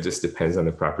case. So it just depends on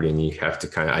the property and you have to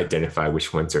kind of identify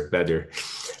which ones are better.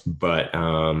 But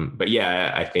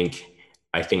yeah, I think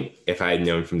if I had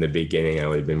known from the beginning, I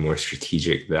would have been more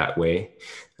strategic that way.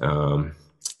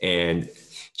 And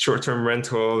short-term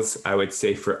rentals, I would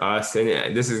say for us,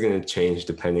 and this is going to change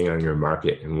depending on your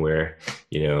market and where,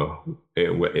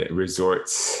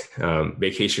 resorts,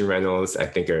 vacation rentals, I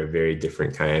think are a very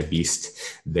different kind of beast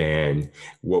than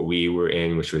what we were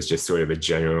in, which was just sort of a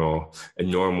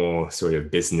normal sort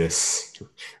of business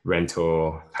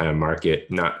rental kind of market,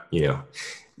 not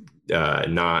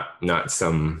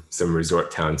some resort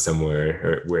town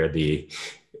somewhere where the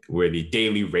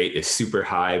daily rate is super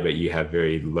high, but you have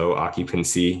very low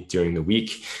occupancy during the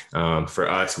week. For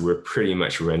us, we're pretty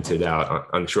much rented out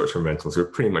on short-term rentals. We're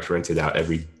pretty much rented out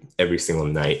every single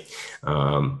night.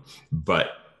 But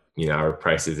our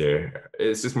prices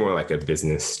it's just more like a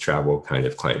business travel kind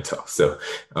of clientele. So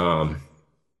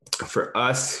for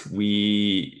us,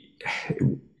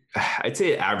 I'd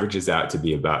say it averages out to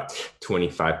be about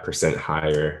 25%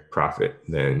 higher profit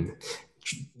than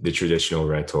the traditional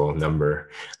rental number.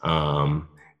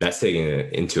 That's taking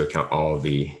into account all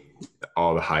the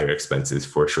higher expenses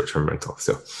for short-term rental.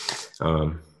 So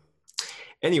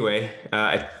anyway,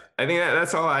 I think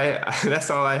that's all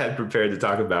I had prepared to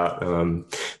talk about.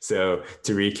 So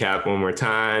to recap one more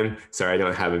time, sorry I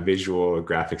don't have a visual or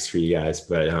graphics for you guys,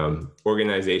 but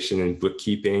organization and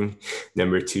bookkeeping.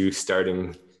 Number 2,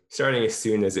 starting as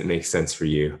soon as it makes sense for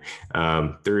you.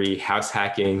 3, house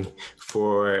hacking.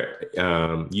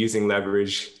 4, using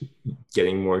leverage,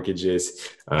 getting mortgages,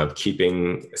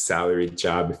 keeping a salaried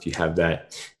job if you have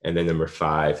that. And then number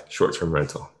 5, short-term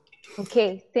rental.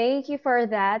 Okay, thank you for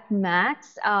that,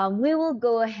 Max. We will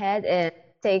go ahead and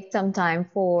take some time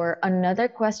for another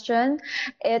question.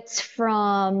 It's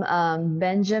from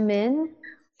Benjamin.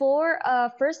 For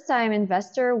a first-time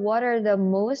investor, what are the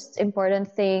most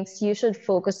important things you should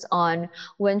focus on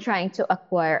when trying to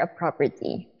acquire a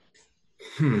property?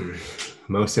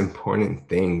 Most important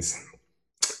things.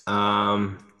 Yeah,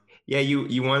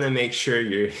 you want to make sure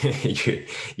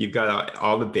you've got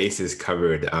all the bases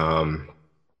covered.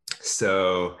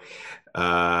 So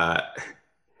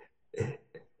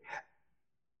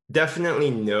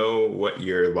definitely know what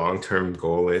your long-term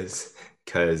goal is,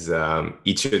 because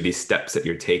each of these steps that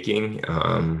you're taking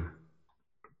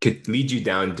could lead you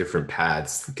down different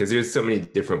paths, because there's so many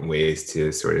different ways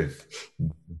to sort of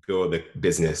build a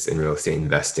business in real estate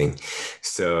investing.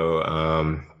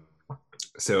 So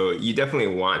you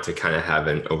definitely want to kind of have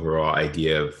an overall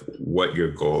idea of what your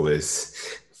goal is,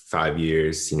 5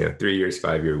 years, 3 years,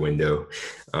 5-year window.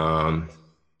 And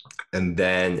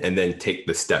then take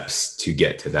the steps to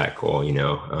get to that goal,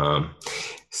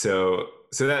 So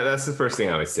that's the first thing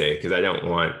I would say, because I don't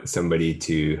want somebody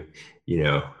to,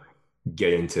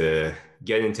 get into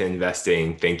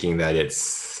investing thinking that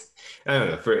it's I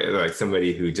don't know, for like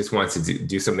somebody who just wants to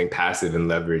do something passive and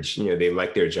leverage, they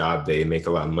like their job, they make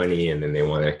a lot of money, and then they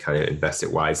want to kind of invest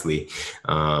it wisely.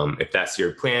 If that's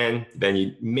your plan, then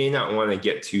you may not want to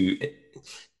get too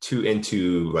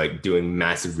into like doing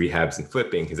massive rehabs and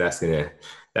flipping, because that's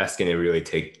gonna really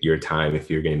take your time if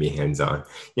you're gonna be hands-on,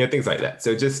 things like that.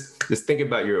 So just think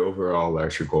about your overall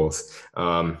larger goals,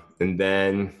 and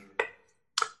then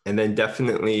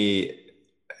definitely,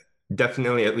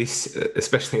 at least,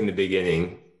 especially in the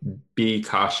beginning, be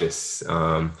cautious.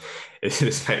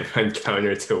 This might run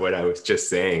counter to what I was just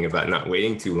saying about not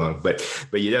waiting too long, but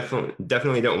you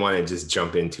definitely don't want to just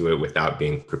jump into it without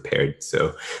being prepared.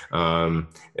 So,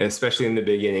 especially in the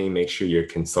beginning, make sure you're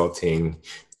consulting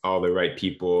all the right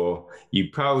people. You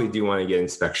probably do want to get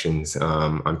inspections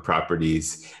on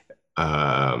properties.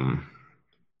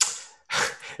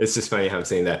 It's just funny how I'm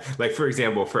saying that. Like, for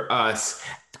example, for us,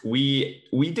 we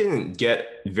didn't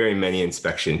get very many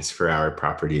inspections for our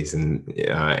properties, and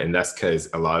that's because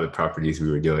a lot of the properties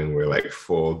we were doing were like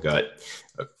full gut,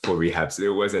 full rehab. So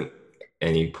there wasn't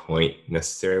any point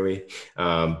necessarily.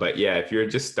 But yeah, if you're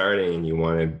just starting and you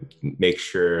want to make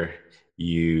sure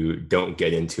you don't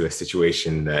get into a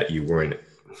situation that you weren't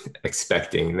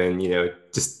expecting, then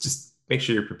just make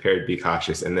sure you're prepared, be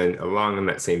cautious. And then along in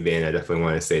that same vein, I definitely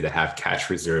want to say to have cash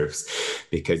reserves,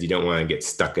 because you don't want to get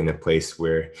stuck in a place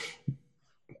where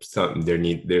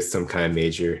there's some kind of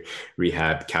major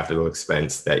rehab capital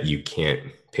expense that you can't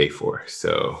pay for.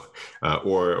 So,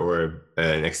 or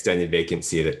an extended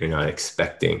vacancy that you're not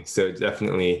expecting. So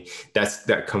definitely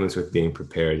that comes with being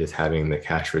prepared, is having the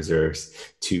cash reserves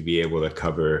to be able to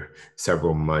cover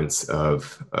several months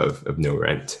of no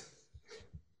rent.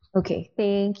 Okay,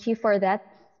 thank you for that.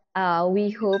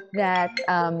 We hope that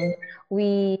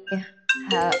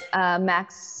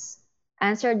Max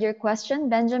answered your question,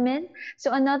 Benjamin.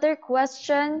 So another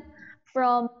question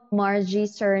from Margie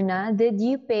Serna. Did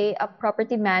you pay a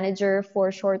property manager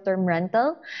for short-term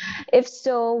rental? If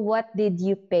so, what did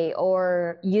you pay,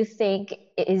 or you think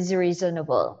is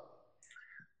reasonable?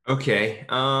 Okay.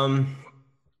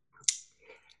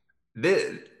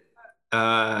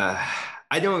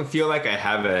 I don't feel like I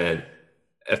have an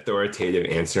authoritative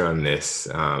answer on this.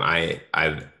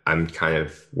 I'm kind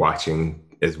of watching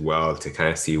as well to kind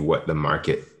of see what the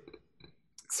market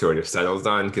sort of settles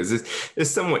on, because it's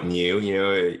somewhat new.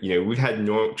 We've had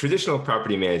traditional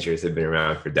property managers have been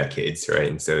around for decades, right?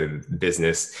 And so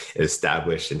business is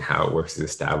established and how it works is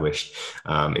established.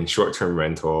 In short-term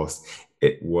rentals,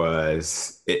 it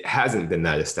hasn't been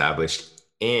that established.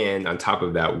 And on top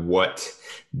of that, what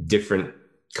different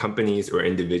companies or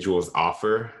individuals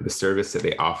offer, the service that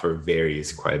they offer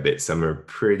varies quite a bit. Some are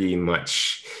pretty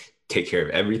much take care of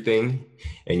everything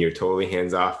and you're totally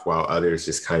hands off, while others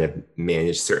just kind of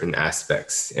manage certain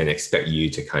aspects and expect you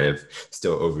to kind of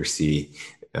still oversee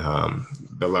the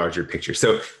larger picture.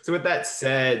 So with that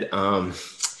said,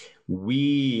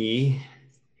 we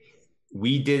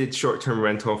did short-term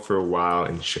rental for a while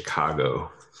in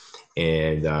Chicago,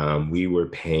 and we were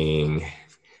paying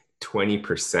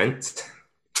 20%.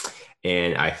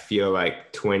 And I feel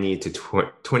like 20 to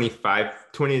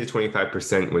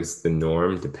 25% was the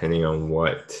norm, depending on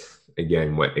what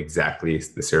exactly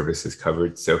the service is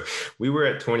covered. So we were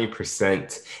at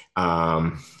 20%,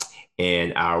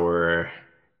 and our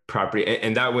property,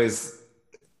 and that was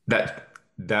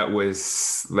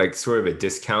like sort of a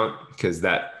discount because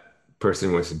that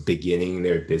person was beginning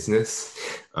their business.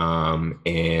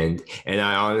 And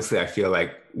I feel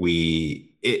like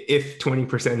if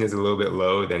 20% is a little bit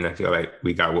low, then I feel like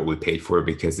we got what we paid for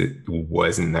because it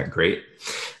wasn't that great.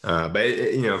 But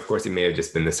of course, it may have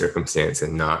just been the circumstance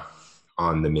and not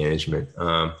on the management.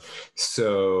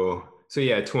 So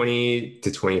yeah, 20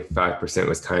 to 25%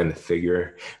 was kind of the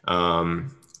figure.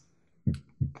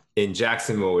 In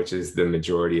Jacksonville, which is the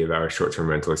majority of our short-term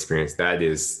rental experience, that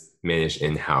is managed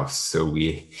in-house. So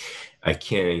I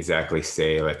can't exactly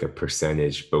say like a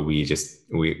percentage, but we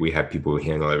have people who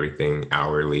handle everything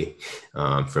hourly,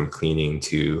 from cleaning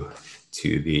to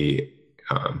the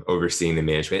overseeing the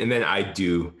management. And then I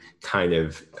do kind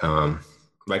of,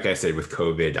 like I said, with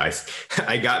COVID,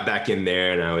 I got back in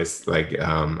there and I was like,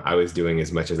 I was doing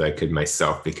as much as I could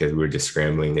myself because we were just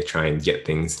scrambling to try and get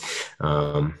things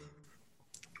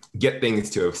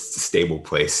to a stable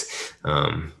place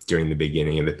during the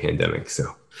beginning of the pandemic.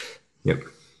 So, yep.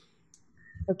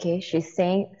 Okay, she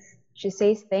says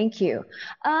thank you.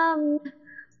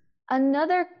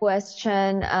 Another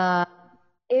question,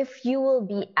 if you will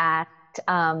be asked,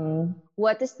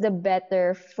 what is the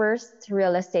better first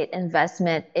real estate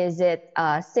investment? Is it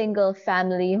a single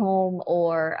family home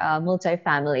or a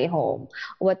multi-family home?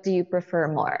 What do you prefer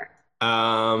more?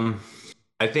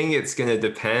 I think it's going to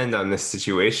depend on the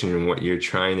situation and what you're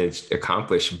trying to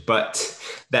accomplish. But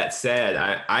that said,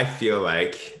 I feel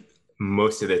like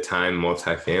most of the time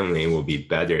multifamily will be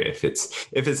better if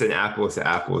it's an apples to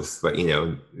apples, but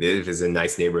if it's a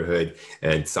nice neighborhood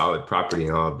and solid property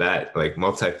and all of that, like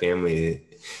multifamily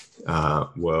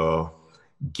will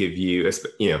give you,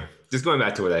 just going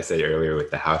back to what I said earlier with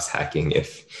the house hacking,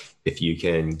 if you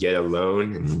can get a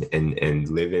loan and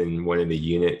live in one of the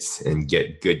units and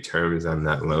get good terms on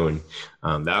that loan,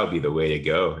 that would be the way to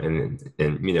go, and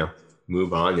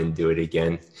move on and do it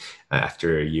again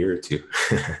after a year or two.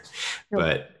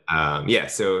 But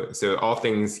so all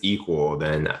things equal,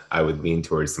 then I would lean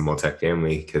towards the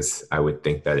multifamily because I would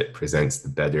think that it presents the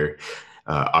better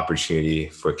opportunity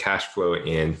for cash flow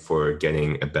and for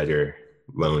getting a better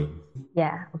loan.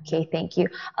 Yeah, okay, thank you.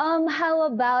 How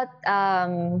about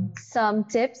some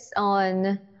tips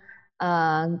on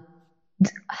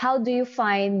how do you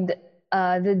find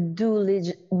the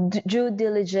due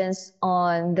diligence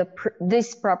on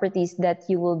these properties that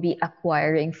you will be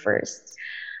acquiring first?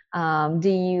 Do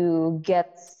you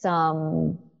get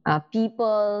some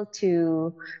people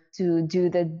to do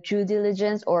the due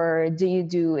diligence, or do you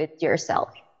do it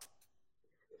yourself?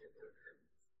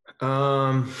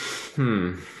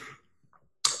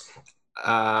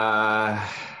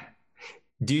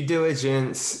 Due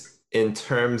diligence in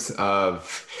terms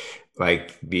of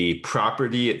like the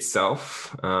property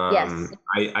itself. Yes.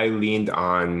 I leaned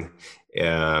on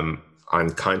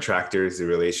contractors, the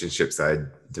relationships I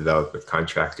developed with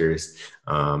contractors.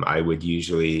 I would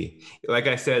usually, like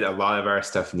I said, a lot of our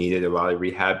stuff needed a lot of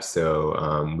rehab,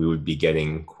 so we would be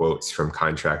getting quotes from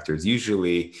contractors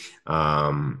usually.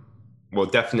 Well,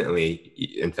 definitely,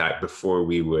 in fact, before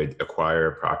we would acquire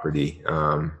a property,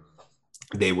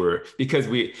 they were, because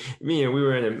we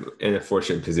were in a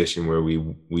fortunate position where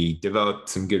we developed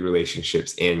some good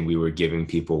relationships and we were giving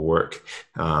people work,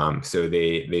 so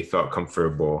they felt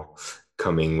comfortable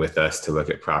coming with us to look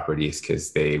at properties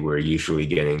because they were usually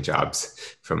getting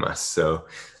jobs from us. So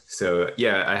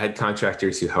yeah, I had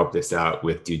contractors who helped us out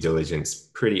with due diligence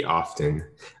pretty often,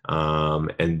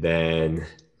 and then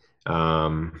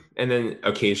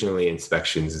occasionally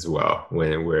inspections as well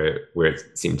where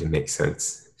it seemed to make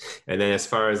sense. And then as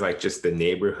far as like just the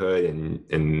neighborhood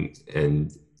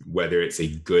and whether it's a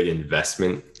good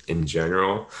investment in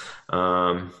general,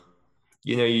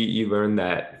 you learn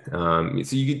that.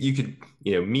 So you could,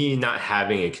 me not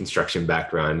having a construction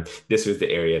background, this was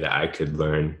the area that I could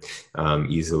learn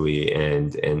easily.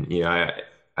 And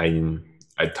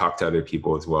I talked to other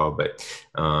people as well, but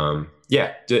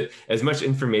as much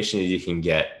information as you can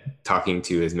get, talking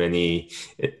to as many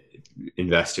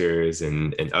investors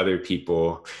and other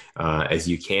people as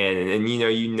you can, and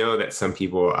that some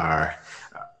people are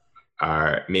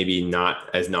maybe not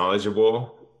as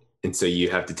knowledgeable, and so you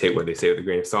have to take what they say with a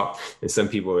grain of salt. And some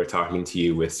people are talking to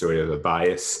you with sort of a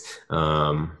bias,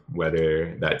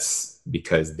 whether that's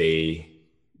because they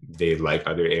like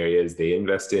other areas they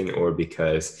invest in, or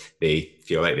because they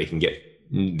feel like they can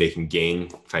gain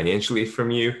financially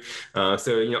from you.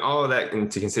 So all of that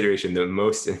into consideration. The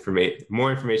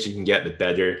more information you can get, the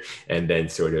better, and then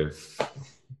sort of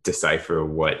decipher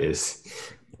what is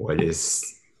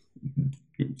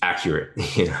accurate.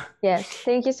 Yes,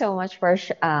 thank you so much for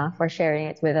sharing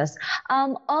it with us.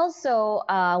 Also,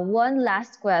 one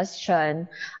last question.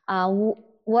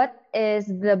 What is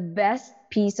the best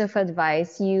piece of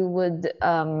advice you would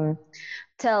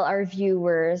tell our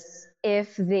viewers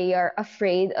if they are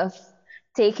afraid of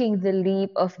taking the leap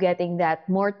of getting that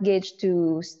mortgage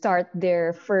to start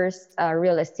their first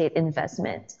real estate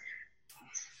investment?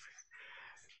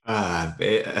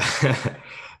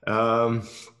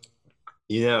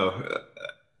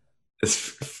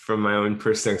 From my own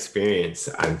personal experience,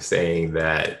 I'm saying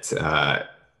that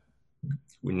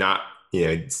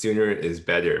sooner is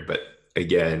better. But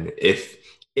again,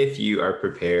 if you are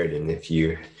prepared and if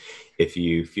you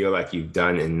feel like you've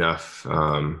done enough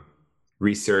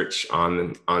research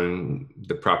on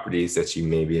the properties that you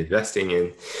may be investing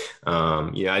in,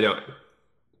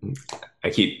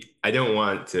 I don't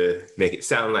want to make it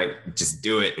sound like just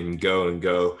do it and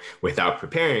go without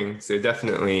preparing. So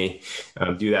definitely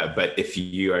do that. But if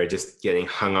you are just getting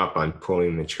hung up on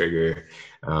pulling the trigger,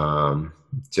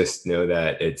 just know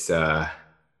that it's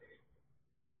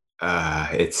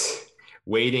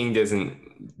waiting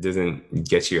doesn't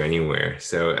get you anywhere.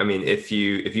 So I mean, if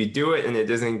you do it and it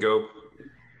doesn't go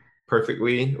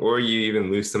perfectly, or you even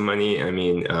lose some money, I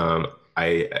mean,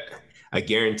 I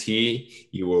guarantee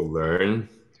you will learn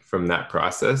from that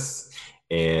process,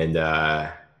 and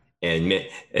and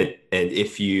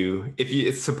if you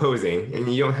it's supposing,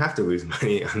 and you don't have to lose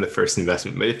money on the first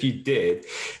investment, but if you did,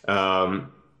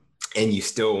 and you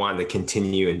still want to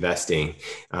continue investing,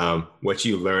 what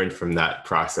you learned from that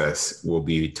process will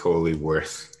be totally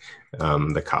worth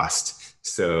the cost.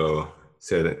 So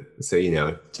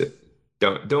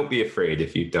don't be afraid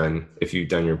if you've done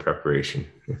your preparation.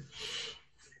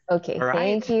 Okay, All right.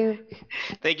 thank you.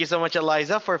 Thank you so much,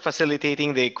 Eliza, for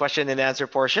facilitating the question and answer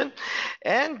portion.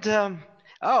 And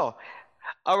our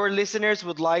listeners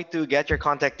would like to get your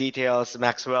contact details,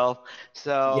 Maxwell.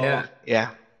 So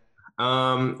yeah. So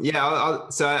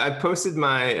I posted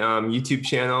my YouTube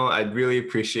channel. I'd really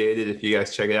appreciate it if you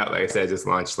guys check it out. Like I said, I just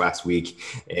launched last week,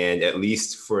 and at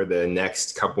least for the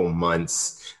next couple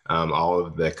months, all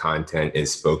of the content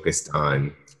is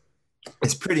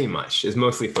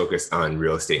mostly focused on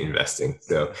real estate investing.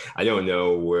 So I don't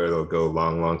know where it'll go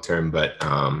long term, but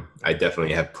I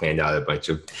definitely have planned out a bunch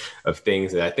of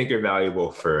things that I think are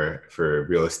valuable for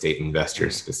real estate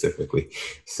investors specifically.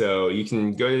 So you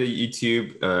can go to the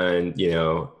YouTube, and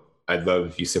I'd love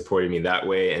if you supported me that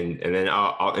way, and then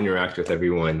I'll interact with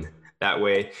everyone that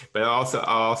way. But I'll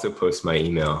also post my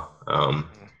email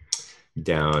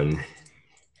down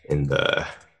in the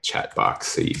chat box,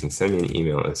 so you can send me an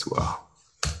email as well.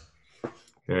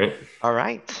 All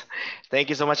right. Thank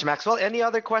you so much, Maxwell. Any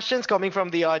other questions coming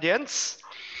from the audience?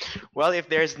 Well, if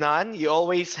there's none, you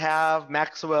always have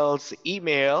Maxwell's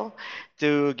email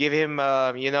to give him,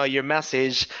 your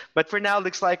message. But for now,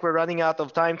 looks like we're running out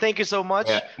of time. Thank you so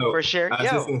much for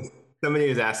sharing. Somebody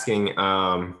was asking,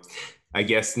 I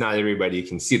guess not everybody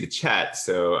can see the chat,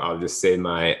 so I'll just say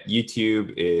my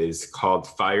YouTube is called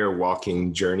Fire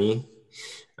Walking Journey.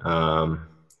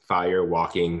 Fire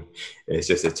walking is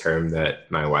just a term that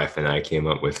my wife and I came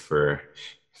up with for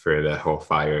the whole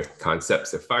fire concept.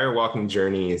 So Fire Walking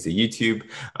Journey is the YouTube,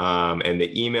 and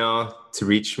the email to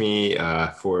reach me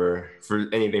for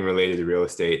anything related to real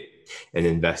estate and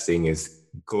investing is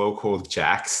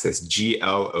GlocalJax. That's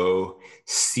GLOC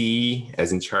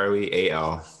as in Charlie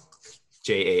ALJAX.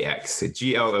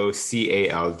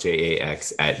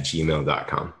 GLOCALJAX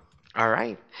 @gmail.com. All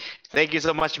right. Thank you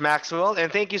so much, Maxwell.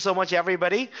 And thank you so much,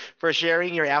 everybody, for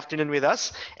sharing your afternoon with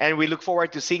us. And we look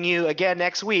forward to seeing you again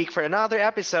next week for another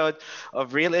episode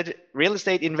of Real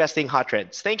Estate Investing Hot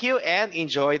Trends. Thank you, and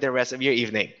enjoy the rest of your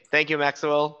evening. Thank you,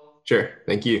 Maxwell. Sure.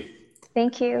 Thank you.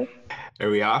 Thank you. Are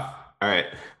we off? All right.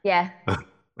 Yeah. All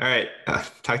right.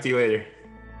 Talk to you later.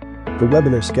 For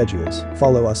webinar schedules,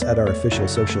 follow us at our official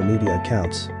social media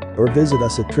accounts or visit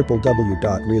us at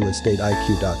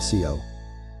www.realestateiq.co.